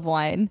bottle of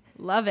wine.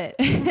 Love it.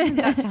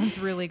 That sounds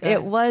really good.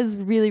 It was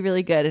really,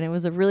 really good. And it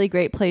was a really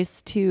great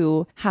place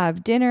to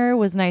have dinner. It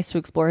was nice to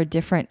explore a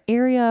different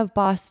area of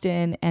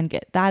Boston and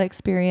get that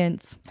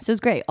experience. So it was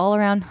great. All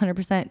around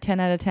 100%, 10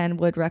 out of 10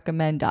 would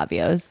recommend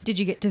Davio's. Did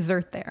you get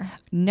dessert there?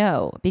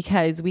 No,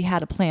 because we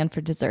had a plan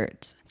for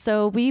dessert.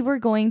 So we were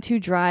going to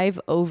drive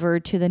over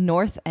to the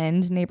North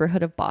End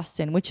neighborhood of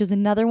Boston, which is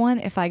another one,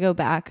 if I go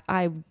back,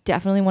 I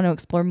definitely want to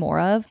explore more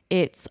of.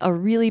 It's a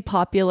really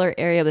popular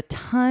area with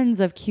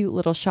tons of cute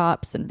little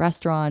shops and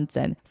restaurants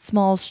and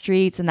small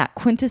streets and that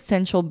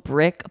quintessential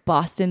brick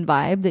Boston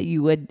vibe that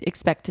you would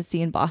expect to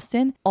see in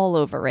Boston all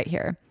over right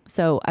here.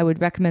 So I would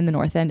recommend the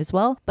North End as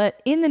well.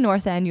 But in the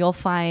North End, you'll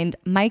find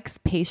Mike's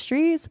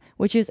Pastries,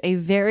 which is a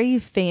very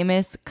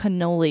famous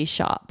cannoli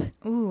shop.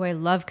 Ooh, I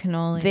love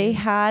cannoli. They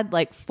had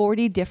like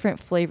 40 different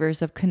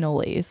flavors of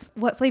cannolis.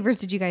 What flavors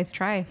did you guys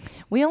try?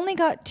 We only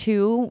got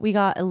 2. We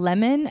got a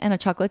lemon and a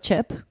chocolate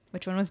chip.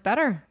 Which one was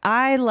better?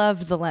 I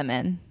loved the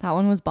lemon. That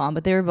one was bomb,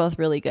 but they were both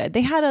really good. They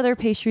had other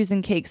pastries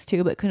and cakes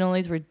too, but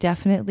cannolis were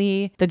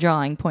definitely the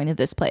drawing point of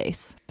this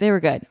place. They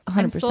were good, 100%.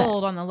 I'm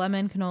sold on the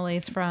lemon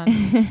cannolis from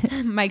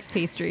Mike's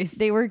Pastries.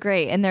 They were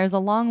great. And there's a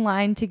long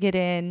line to get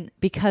in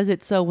because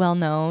it's so well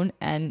known,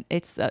 and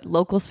it's a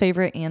local's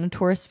favorite and a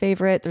tourist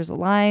favorite. There's a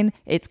line.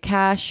 It's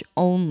cash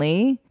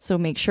only. So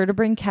make sure to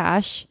bring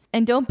cash.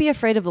 And don't be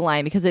afraid of the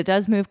line because it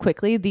does move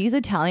quickly. These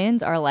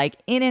Italians are like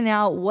in and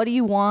out. What do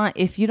you want?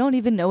 If you don't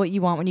even know what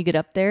you want when you get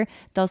up there,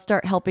 they'll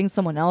start helping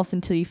someone else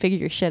until you figure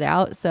your shit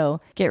out. So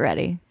get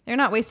ready. They're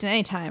not wasting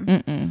any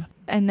time.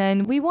 And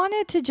then we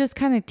wanted to just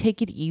kind of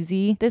take it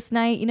easy this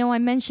night. You know, I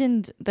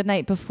mentioned the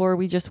night before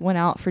we just went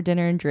out for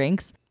dinner and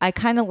drinks. I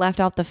kind of left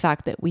out the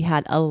fact that we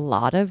had a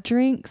lot of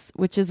drinks,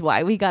 which is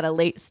why we got a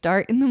late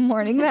start in the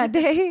morning that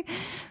day.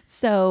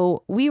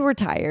 So we were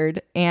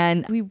tired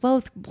and we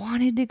both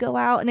wanted to go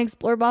out and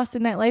explore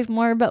Boston nightlife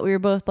more, but we were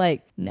both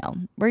like, no,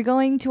 we're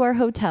going to our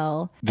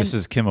hotel. This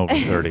is Kim over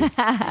 30.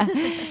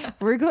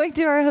 We're going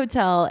to our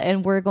hotel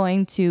and we're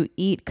going to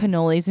eat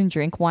cannolis and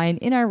drink wine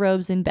in our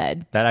robes in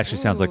bed. That actually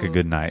sounds like a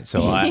good night.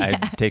 So I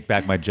take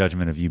back my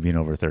judgment of you being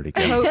over 30,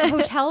 Kim.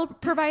 Hotel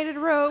provided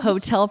robes?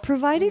 Hotel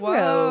provided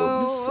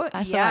robes. So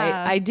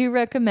yeah. I do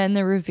recommend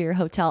the Revere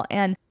Hotel,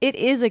 and it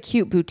is a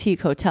cute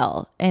boutique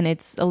hotel and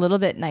it's a little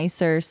bit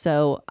nicer.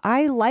 So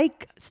I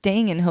like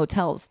staying in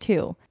hotels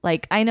too.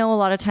 Like I know a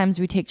lot of times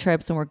we take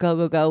trips and we're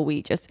go.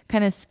 We just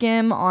kind of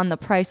skim on the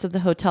price of the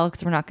hotel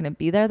because we're not going to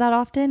be there that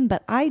often.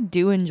 But I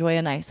do enjoy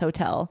a nice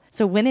hotel.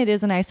 So when it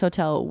is a nice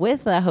hotel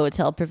with a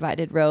hotel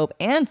provided robe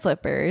and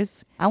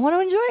slippers, I want to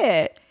enjoy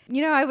it.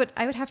 You know, I would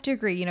have to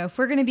agree. You know, if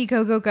we're going to be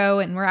go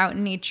and we're out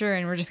in nature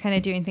and we're just kind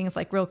of doing things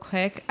like real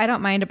quick, I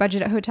don't mind a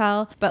budget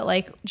hotel. But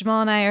like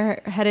Jamal and I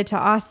are headed to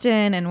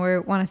Austin and we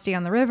want to stay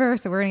on the river.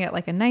 So we're going to get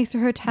like a nicer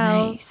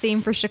hotel. Nice.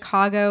 Same for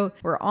Chicago.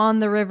 We're on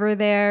the river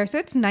there. So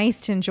it's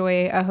nice to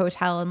enjoy a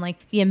hotel and like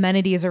the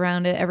amenities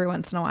around it every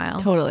once in a while.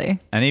 Totally.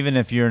 And even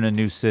if you're in a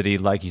new city,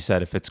 like you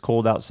said, if it's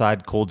cold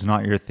outside, cold's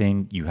not your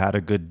thing, you had a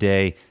good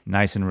day,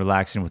 nice and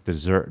relaxing with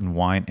dessert and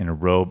wine in a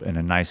robe in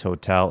a nice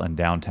hotel in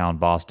downtown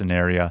Boston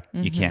area,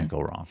 you can't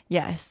go wrong.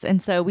 Yes.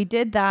 And so we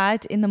did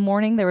that. In the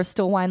morning, there was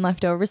still wine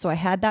left over. So I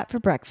had that for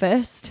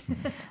breakfast.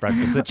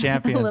 Breakfast of A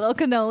champions. little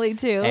cannoli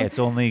too. Hey, it's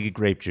only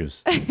grape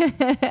juice.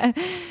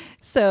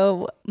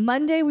 So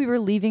Monday we were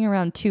leaving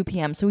around 2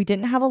 p.m. So we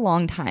didn't have a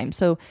long time.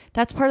 So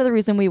that's part of the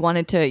reason we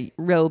wanted to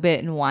robe it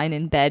and wine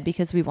in bed,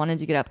 because we wanted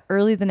to get up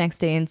early the next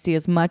day and see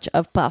as much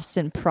of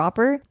Boston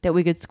proper that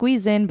we could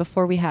squeeze in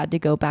before we had to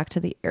go back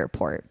to the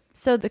airport.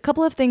 So the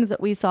couple of things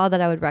that we saw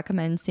that I would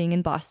recommend seeing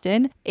in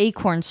Boston: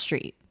 Acorn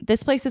Street.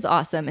 This place is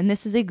awesome. And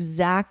this is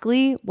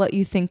exactly what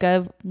you think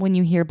of when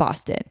you hear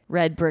Boston.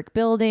 Red brick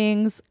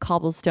buildings,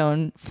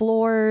 cobblestone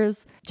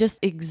floors, just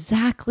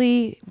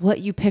exactly what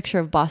you picture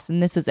of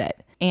Boston. This is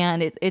it.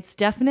 And it's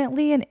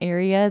definitely an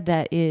area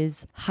that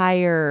is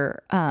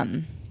higher,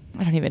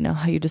 I don't even know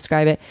how you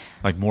describe it.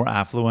 Like more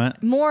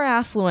affluent? More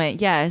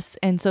affluent, yes.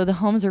 And so the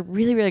homes are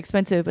really, really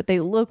expensive, but they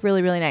look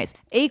really, really nice.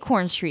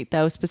 Acorn Street,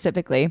 though,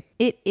 specifically,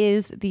 it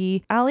is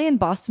the alley in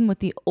Boston with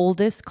the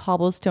oldest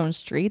cobblestone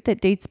street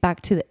that dates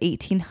back to the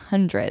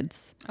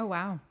 1800s. Oh,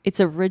 wow. It's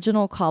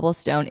original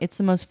cobblestone. It's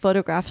the most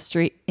photographed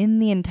street in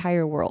the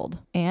entire world.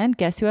 And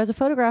guess who has a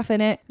photograph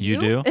in it? You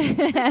do?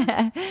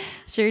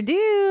 Sure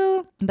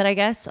do. But I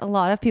guess a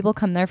lot of people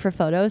come there for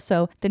photos,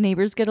 so the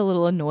neighbors get a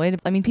little annoyed.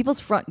 I mean, people's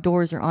front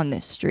doors are on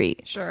this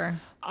street. Sure.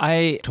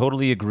 I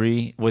totally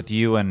agree with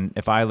you. And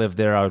if I lived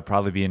there, I would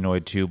probably be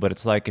annoyed too. But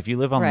it's like if you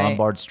live on Right.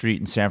 Lombard Street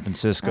in San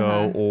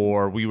Francisco,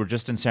 or we were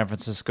just in San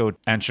Francisco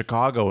and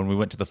Chicago and we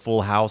went to the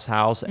Full House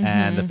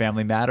and the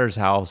Family Matters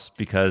house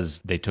because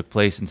they took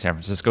place in San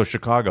Francisco,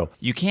 Chicago.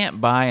 You can't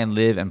buy and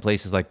live in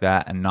places like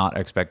that and not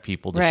expect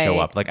people to show Right.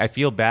 up. Like I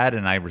feel bad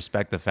and I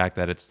respect the fact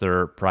that it's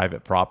their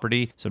private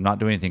property. So I'm not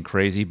doing anything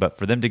crazy. But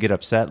for them to get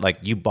upset, like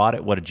you bought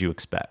it, what did you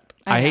expect?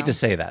 I hate know. to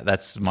say that.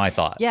 That's my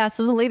thought. Yeah,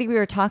 so the lady we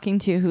were talking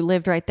to who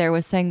lived right there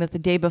was saying that the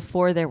day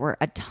before there were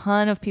a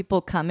ton of people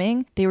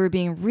coming. They were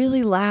being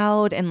really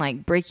loud and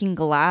like breaking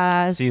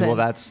glass. See, well, and-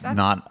 that's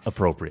not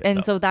appropriate. And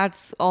though. so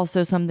that's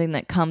also something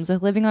that comes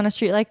with living on a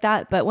street like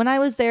that. But when I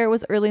was there, it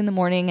was early in the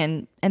morning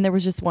and there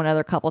was just one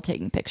other couple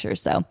taking pictures.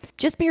 So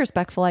just be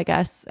respectful, I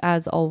guess,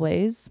 as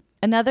always.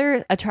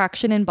 Another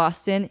attraction in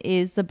Boston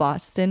is the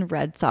Boston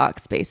Red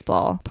Sox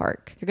baseball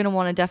park. You're going to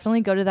want to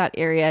definitely go to that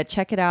area,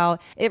 check it out.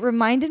 It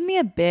reminded me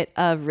a bit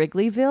of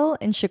Wrigleyville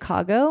in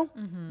Chicago,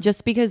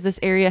 just because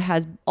this area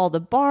has all the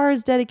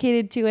bars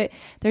dedicated to it.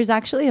 There's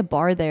actually a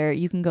bar there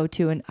you can go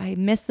to, and I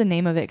missed the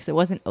name of it because it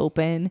wasn't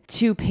open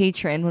to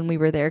patron when we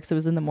were there because it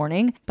was in the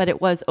morning, but it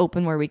was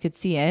open where we could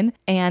see in.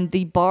 And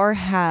the bar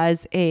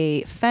has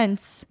a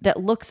fence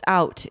that looks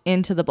out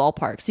into the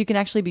ballpark. So you can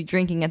actually be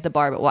drinking at the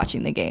bar but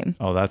watching the game.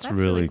 Oh, that's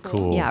really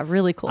cool. Yeah,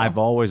 really cool. I've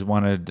always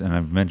wanted, and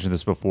I've mentioned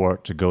this before,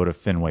 to go to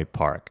Fenway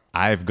Park.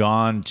 I've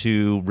gone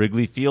to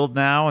Wrigley Field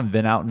now and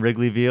been out in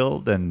Wrigley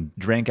Field and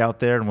drank out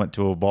there and went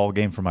to a ball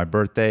game for my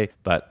birthday,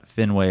 but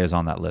Fenway is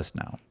on that list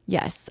now.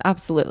 Yes,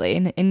 absolutely.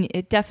 And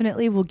it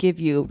definitely will give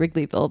you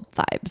Wrigleyville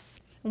vibes.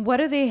 What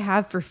do they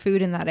have for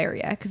food in that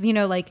area? Because, you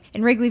know, like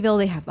in Wrigleyville,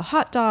 they have the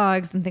hot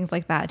dogs and things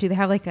like that. Do they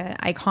have like an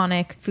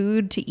iconic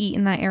food to eat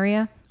in that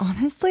area?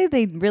 Honestly,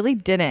 they really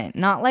didn't.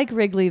 Not like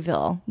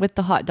Wrigleyville with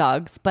the hot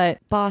dogs, but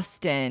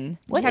Boston.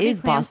 What Have you is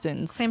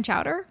Boston's? Clam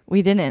chowder?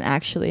 We didn't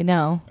actually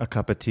know. A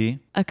cup of tea?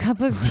 A cup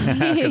of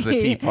tea. Because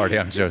the tea party,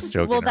 I'm just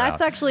joking Well, that's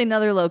around. actually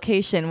another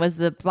location, was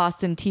the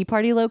Boston Tea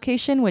Party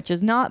location, which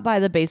is not by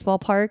the baseball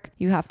park.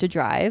 You have to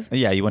drive.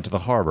 Yeah, you went to the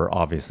harbor,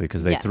 obviously,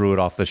 because they Yes. threw it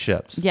off the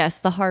ships. Yes,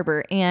 the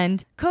harbor.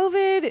 And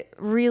COVID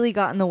really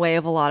got in the way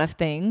of a lot of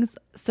things.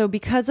 So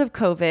because of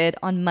COVID,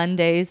 on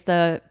Mondays,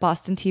 the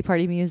Boston Tea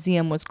Party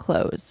Museum was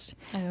closed.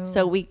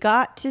 So we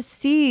got to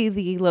see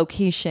the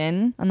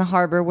location on the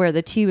harbor where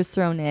the tea was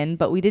thrown in,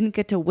 but we didn't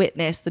get to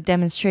witness the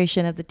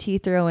demonstration of the tea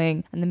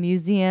throwing and the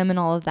museum and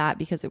all of that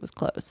because it was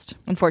closed,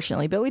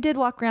 unfortunately. But we did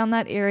walk around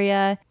that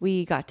area.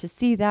 We got to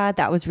see that.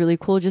 That was really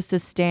cool, just to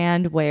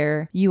stand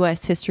where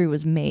U.S. history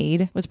was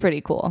made. It was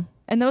pretty cool.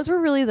 And those were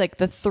really like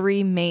the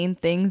three main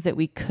things that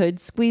we could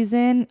squeeze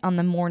in on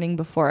the morning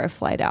before our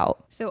flight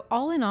out. So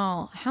all in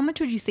all, how much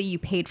would you say you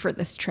paid for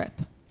this trip?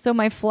 So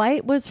my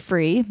flight was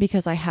free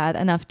because I had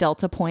enough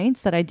Delta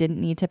points that I didn't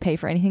need to pay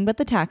for anything but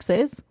the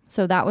taxes.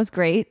 So that was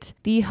great.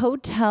 The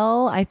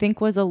hotel, I think,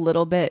 was a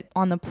little bit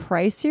on the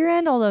pricier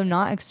end, although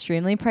not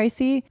extremely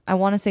pricey. I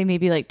want to say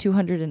maybe like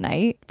 $200 a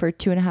night for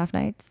 2.5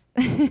 nights.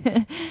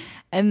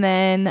 And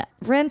then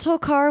rental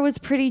car was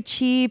pretty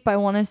cheap. I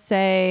want to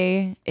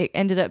say it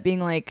ended up being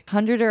like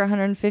 100 or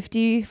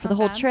 150 for the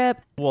whole trip.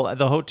 Well,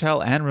 the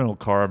hotel and rental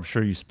car, I'm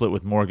sure you split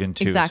with Morgan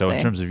too. Exactly. So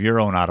in terms of your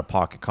own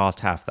out-of-pocket cost,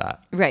 half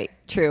that. Right.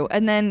 True.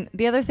 And then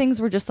the other things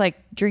were just like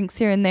drinks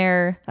here and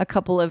there, a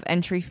couple of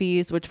entry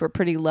fees, which were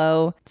pretty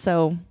low.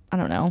 So I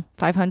don't know,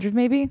 500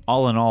 maybe?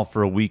 All in all,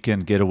 for a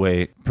weekend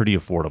getaway, pretty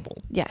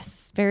affordable.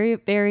 Yes. Very,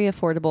 very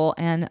affordable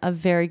and a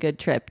very good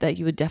trip that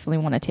you would definitely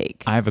want to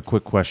take. I have a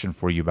quick question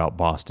for you about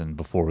Boston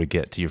before we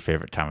get to your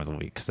favorite time of the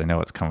week, because I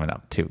know it's coming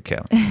up too,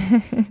 Kim.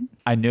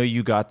 I know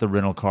you got the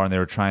rental car and they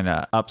were trying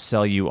to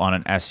upsell you on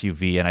an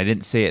SUV, and I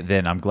didn't say it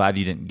then. I'm glad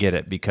you didn't get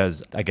it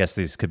because I guess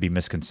these could be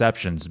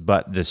misconceptions,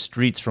 but the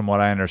streets, from what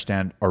I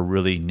understand, are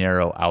really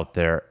narrow out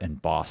there in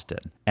Boston.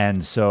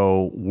 And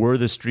so were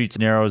the streets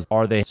narrow?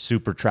 Are they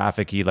super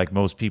trafficy like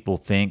most people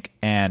think?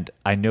 And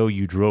I know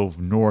you drove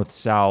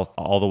north-south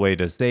all the way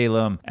to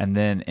Salem and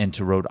then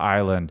into Rhode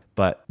Island,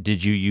 but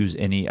did you use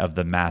any of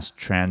the mass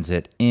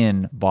transit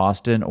in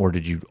Boston, or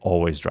did you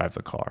always drive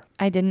the car?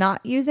 I did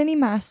not use any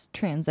mass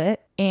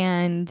transit,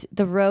 and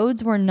the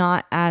roads were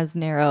not as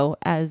narrow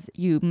as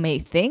you may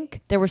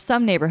think. There were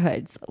some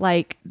neighborhoods,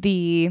 like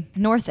the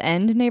North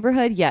End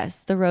neighborhood. Yes,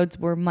 the roads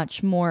were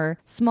much more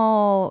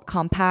small,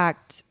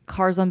 compact,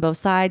 cars on both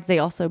sides. They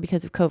also,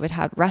 because of COVID,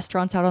 had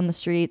restaurants out on the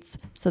streets,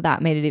 so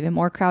that made it even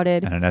more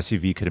crowded. And an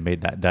SUV could have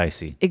made that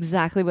dicey.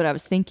 Exactly what I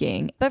was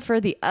thinking. But for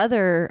the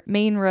other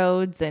main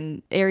roads and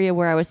area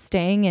where I was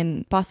staying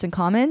in Boston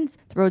Commons,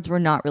 the roads were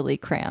not really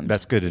crammed.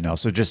 That's good to know.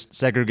 So just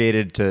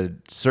segregated to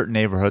certain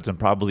neighborhoods and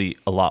probably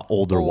a lot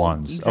older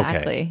ones.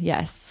 Exactly. Okay.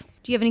 Yes.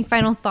 Do you have any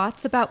final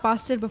thoughts about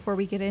Boston before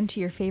we get into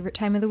your favorite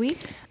time of the week?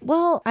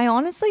 Well, I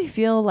honestly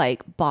feel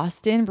like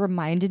Boston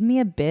reminded me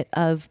a bit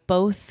of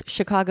both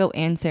Chicago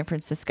and San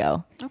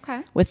Francisco.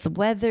 Okay. With the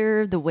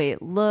weather, the way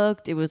it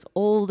looked, it was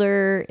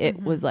older,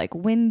 it was like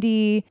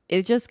windy.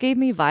 It just gave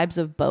me vibes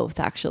of both,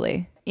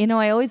 actually. You know,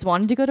 I always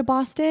wanted to go to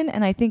Boston,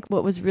 and I think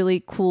what was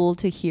really cool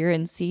to hear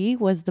and see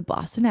was the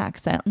Boston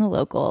accent and the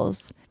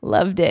locals.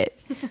 Loved it.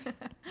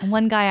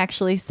 One guy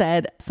actually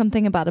said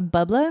something about a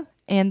bubbler,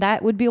 and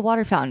that would be a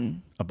water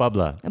fountain. A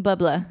bubbler. A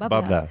bubbler.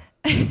 Bubbler.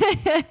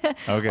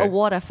 Okay. A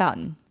water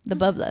fountain. The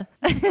bubbler.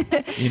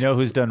 You know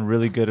who's done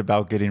really good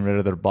about getting rid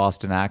of their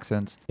Boston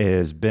accents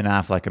is Ben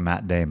Affleck and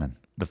Matt Damon.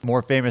 The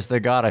more famous they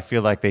got, I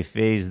feel like they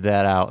phased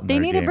that out. They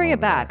need to bring it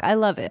back. I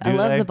love it. I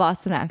love the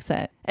Boston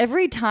accent.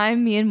 Every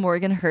time me and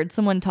Morgan heard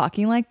someone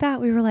talking like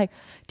that, we were like,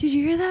 did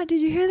you hear that?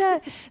 Did you hear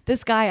that?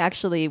 This guy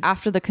actually,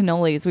 after the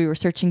cannolis, we were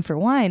searching for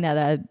wine at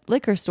a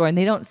liquor store, and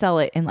they don't sell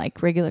it in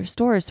like regular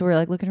stores. So we were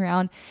like looking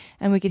around,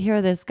 and we could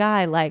hear this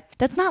guy like,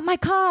 that's not my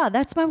car.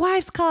 That's my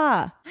wife's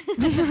car.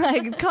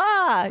 Like,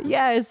 car.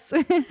 Yes.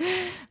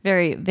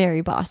 Very, very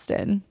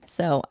Boston.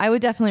 So I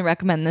would definitely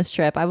recommend this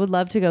trip. I would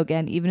love to go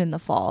again, even in the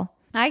fall.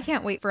 I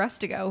can't wait for us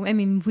to go. I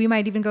mean, we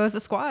might even go as a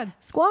squad.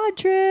 Squad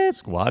trip.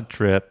 Squad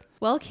trip.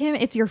 Well, Kim,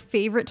 it's your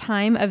favorite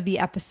time of the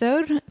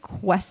episode.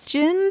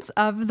 Questions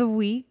of the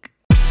week.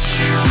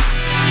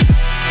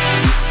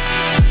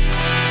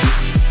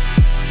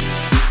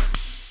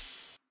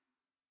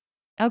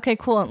 Okay,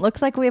 cool. It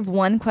looks like we have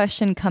one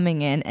question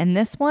coming in, and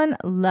this one,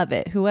 love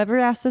it. Whoever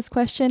asked this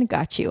question,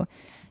 got you.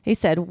 He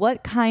said,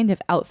 what kind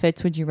of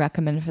outfits would you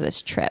recommend for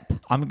this trip?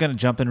 I'm going to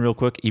jump in real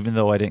quick, even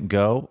though I didn't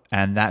go.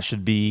 And that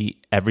should be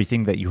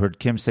everything that you heard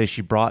Kim say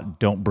she brought.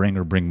 Don't bring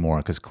or bring more,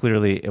 because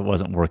clearly it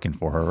wasn't working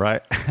for her,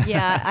 right?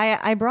 Yeah,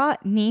 I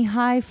brought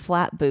knee-high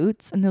flat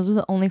boots, and those were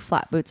the only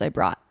flat boots I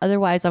brought.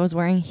 Otherwise, I was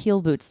wearing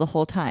heel boots the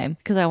whole time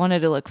because I wanted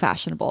to look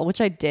fashionable, which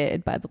I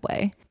did, by the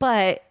way.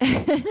 But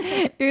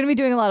you're going to be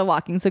doing a lot of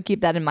walking, so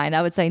keep that in mind.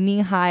 I would say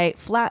knee-high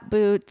flat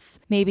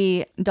boots.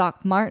 Maybe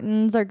Doc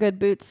Martens are good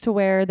boots to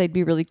wear. They'd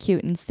be really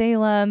cute in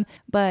Salem,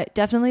 but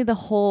definitely the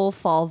whole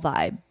fall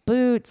vibe.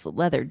 Boots,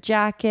 leather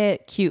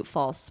jacket, cute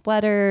fall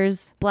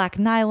sweaters, black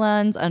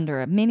nylons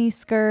under a mini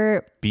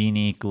skirt,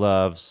 Beanie,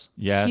 gloves.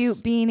 Yes. cute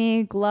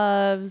beanie,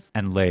 gloves.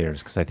 And layers,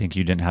 because I think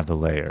you didn't have the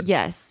layers.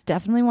 Yes,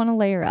 definitely want to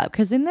layer up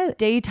because in the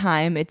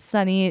daytime, it's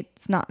sunny.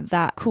 It's not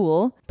that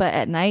cool, but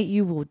at night,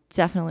 you will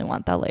definitely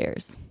want the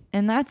layers.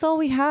 And that's all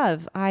we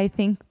have. I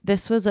think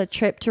this was a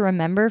trip to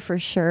remember for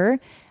sure.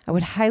 I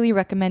would highly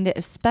recommend it,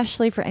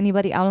 especially for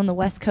anybody out on the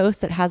West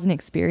Coast that hasn't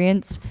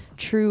experienced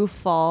true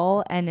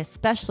fall and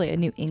especially a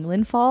New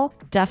England fall.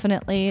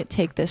 Definitely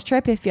take this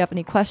trip. If you have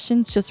any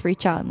questions, just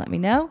reach out and let me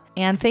know.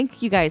 And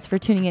thank you guys for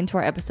tuning into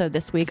our episode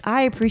this week.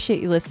 I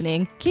appreciate you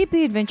listening. Keep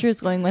the adventures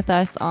going with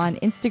us on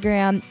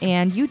Instagram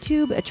and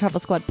YouTube at Travel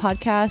Squad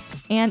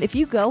Podcast. And if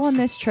you go on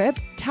this trip,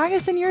 tag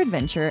us in your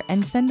adventure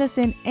and send us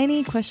in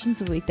any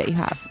questions of the week that you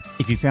have.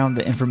 If you found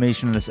the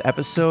information in this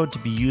episode to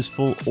be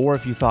useful, or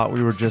if you thought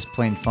we were just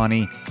plain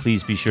funny,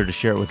 please be sure to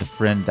share it with a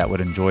friend that would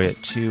enjoy it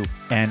too.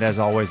 And as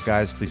always,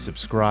 guys, please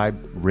subscribe,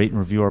 rate and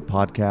review our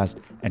podcast,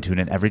 and tune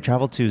in every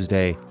Travel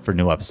Tuesday for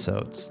new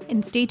episodes.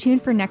 And stay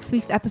tuned for next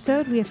week's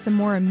episode. We have some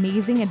more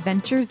amazing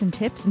adventures and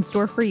tips in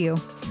store for you.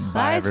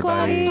 Bye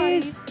everybody.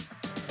 Squatties.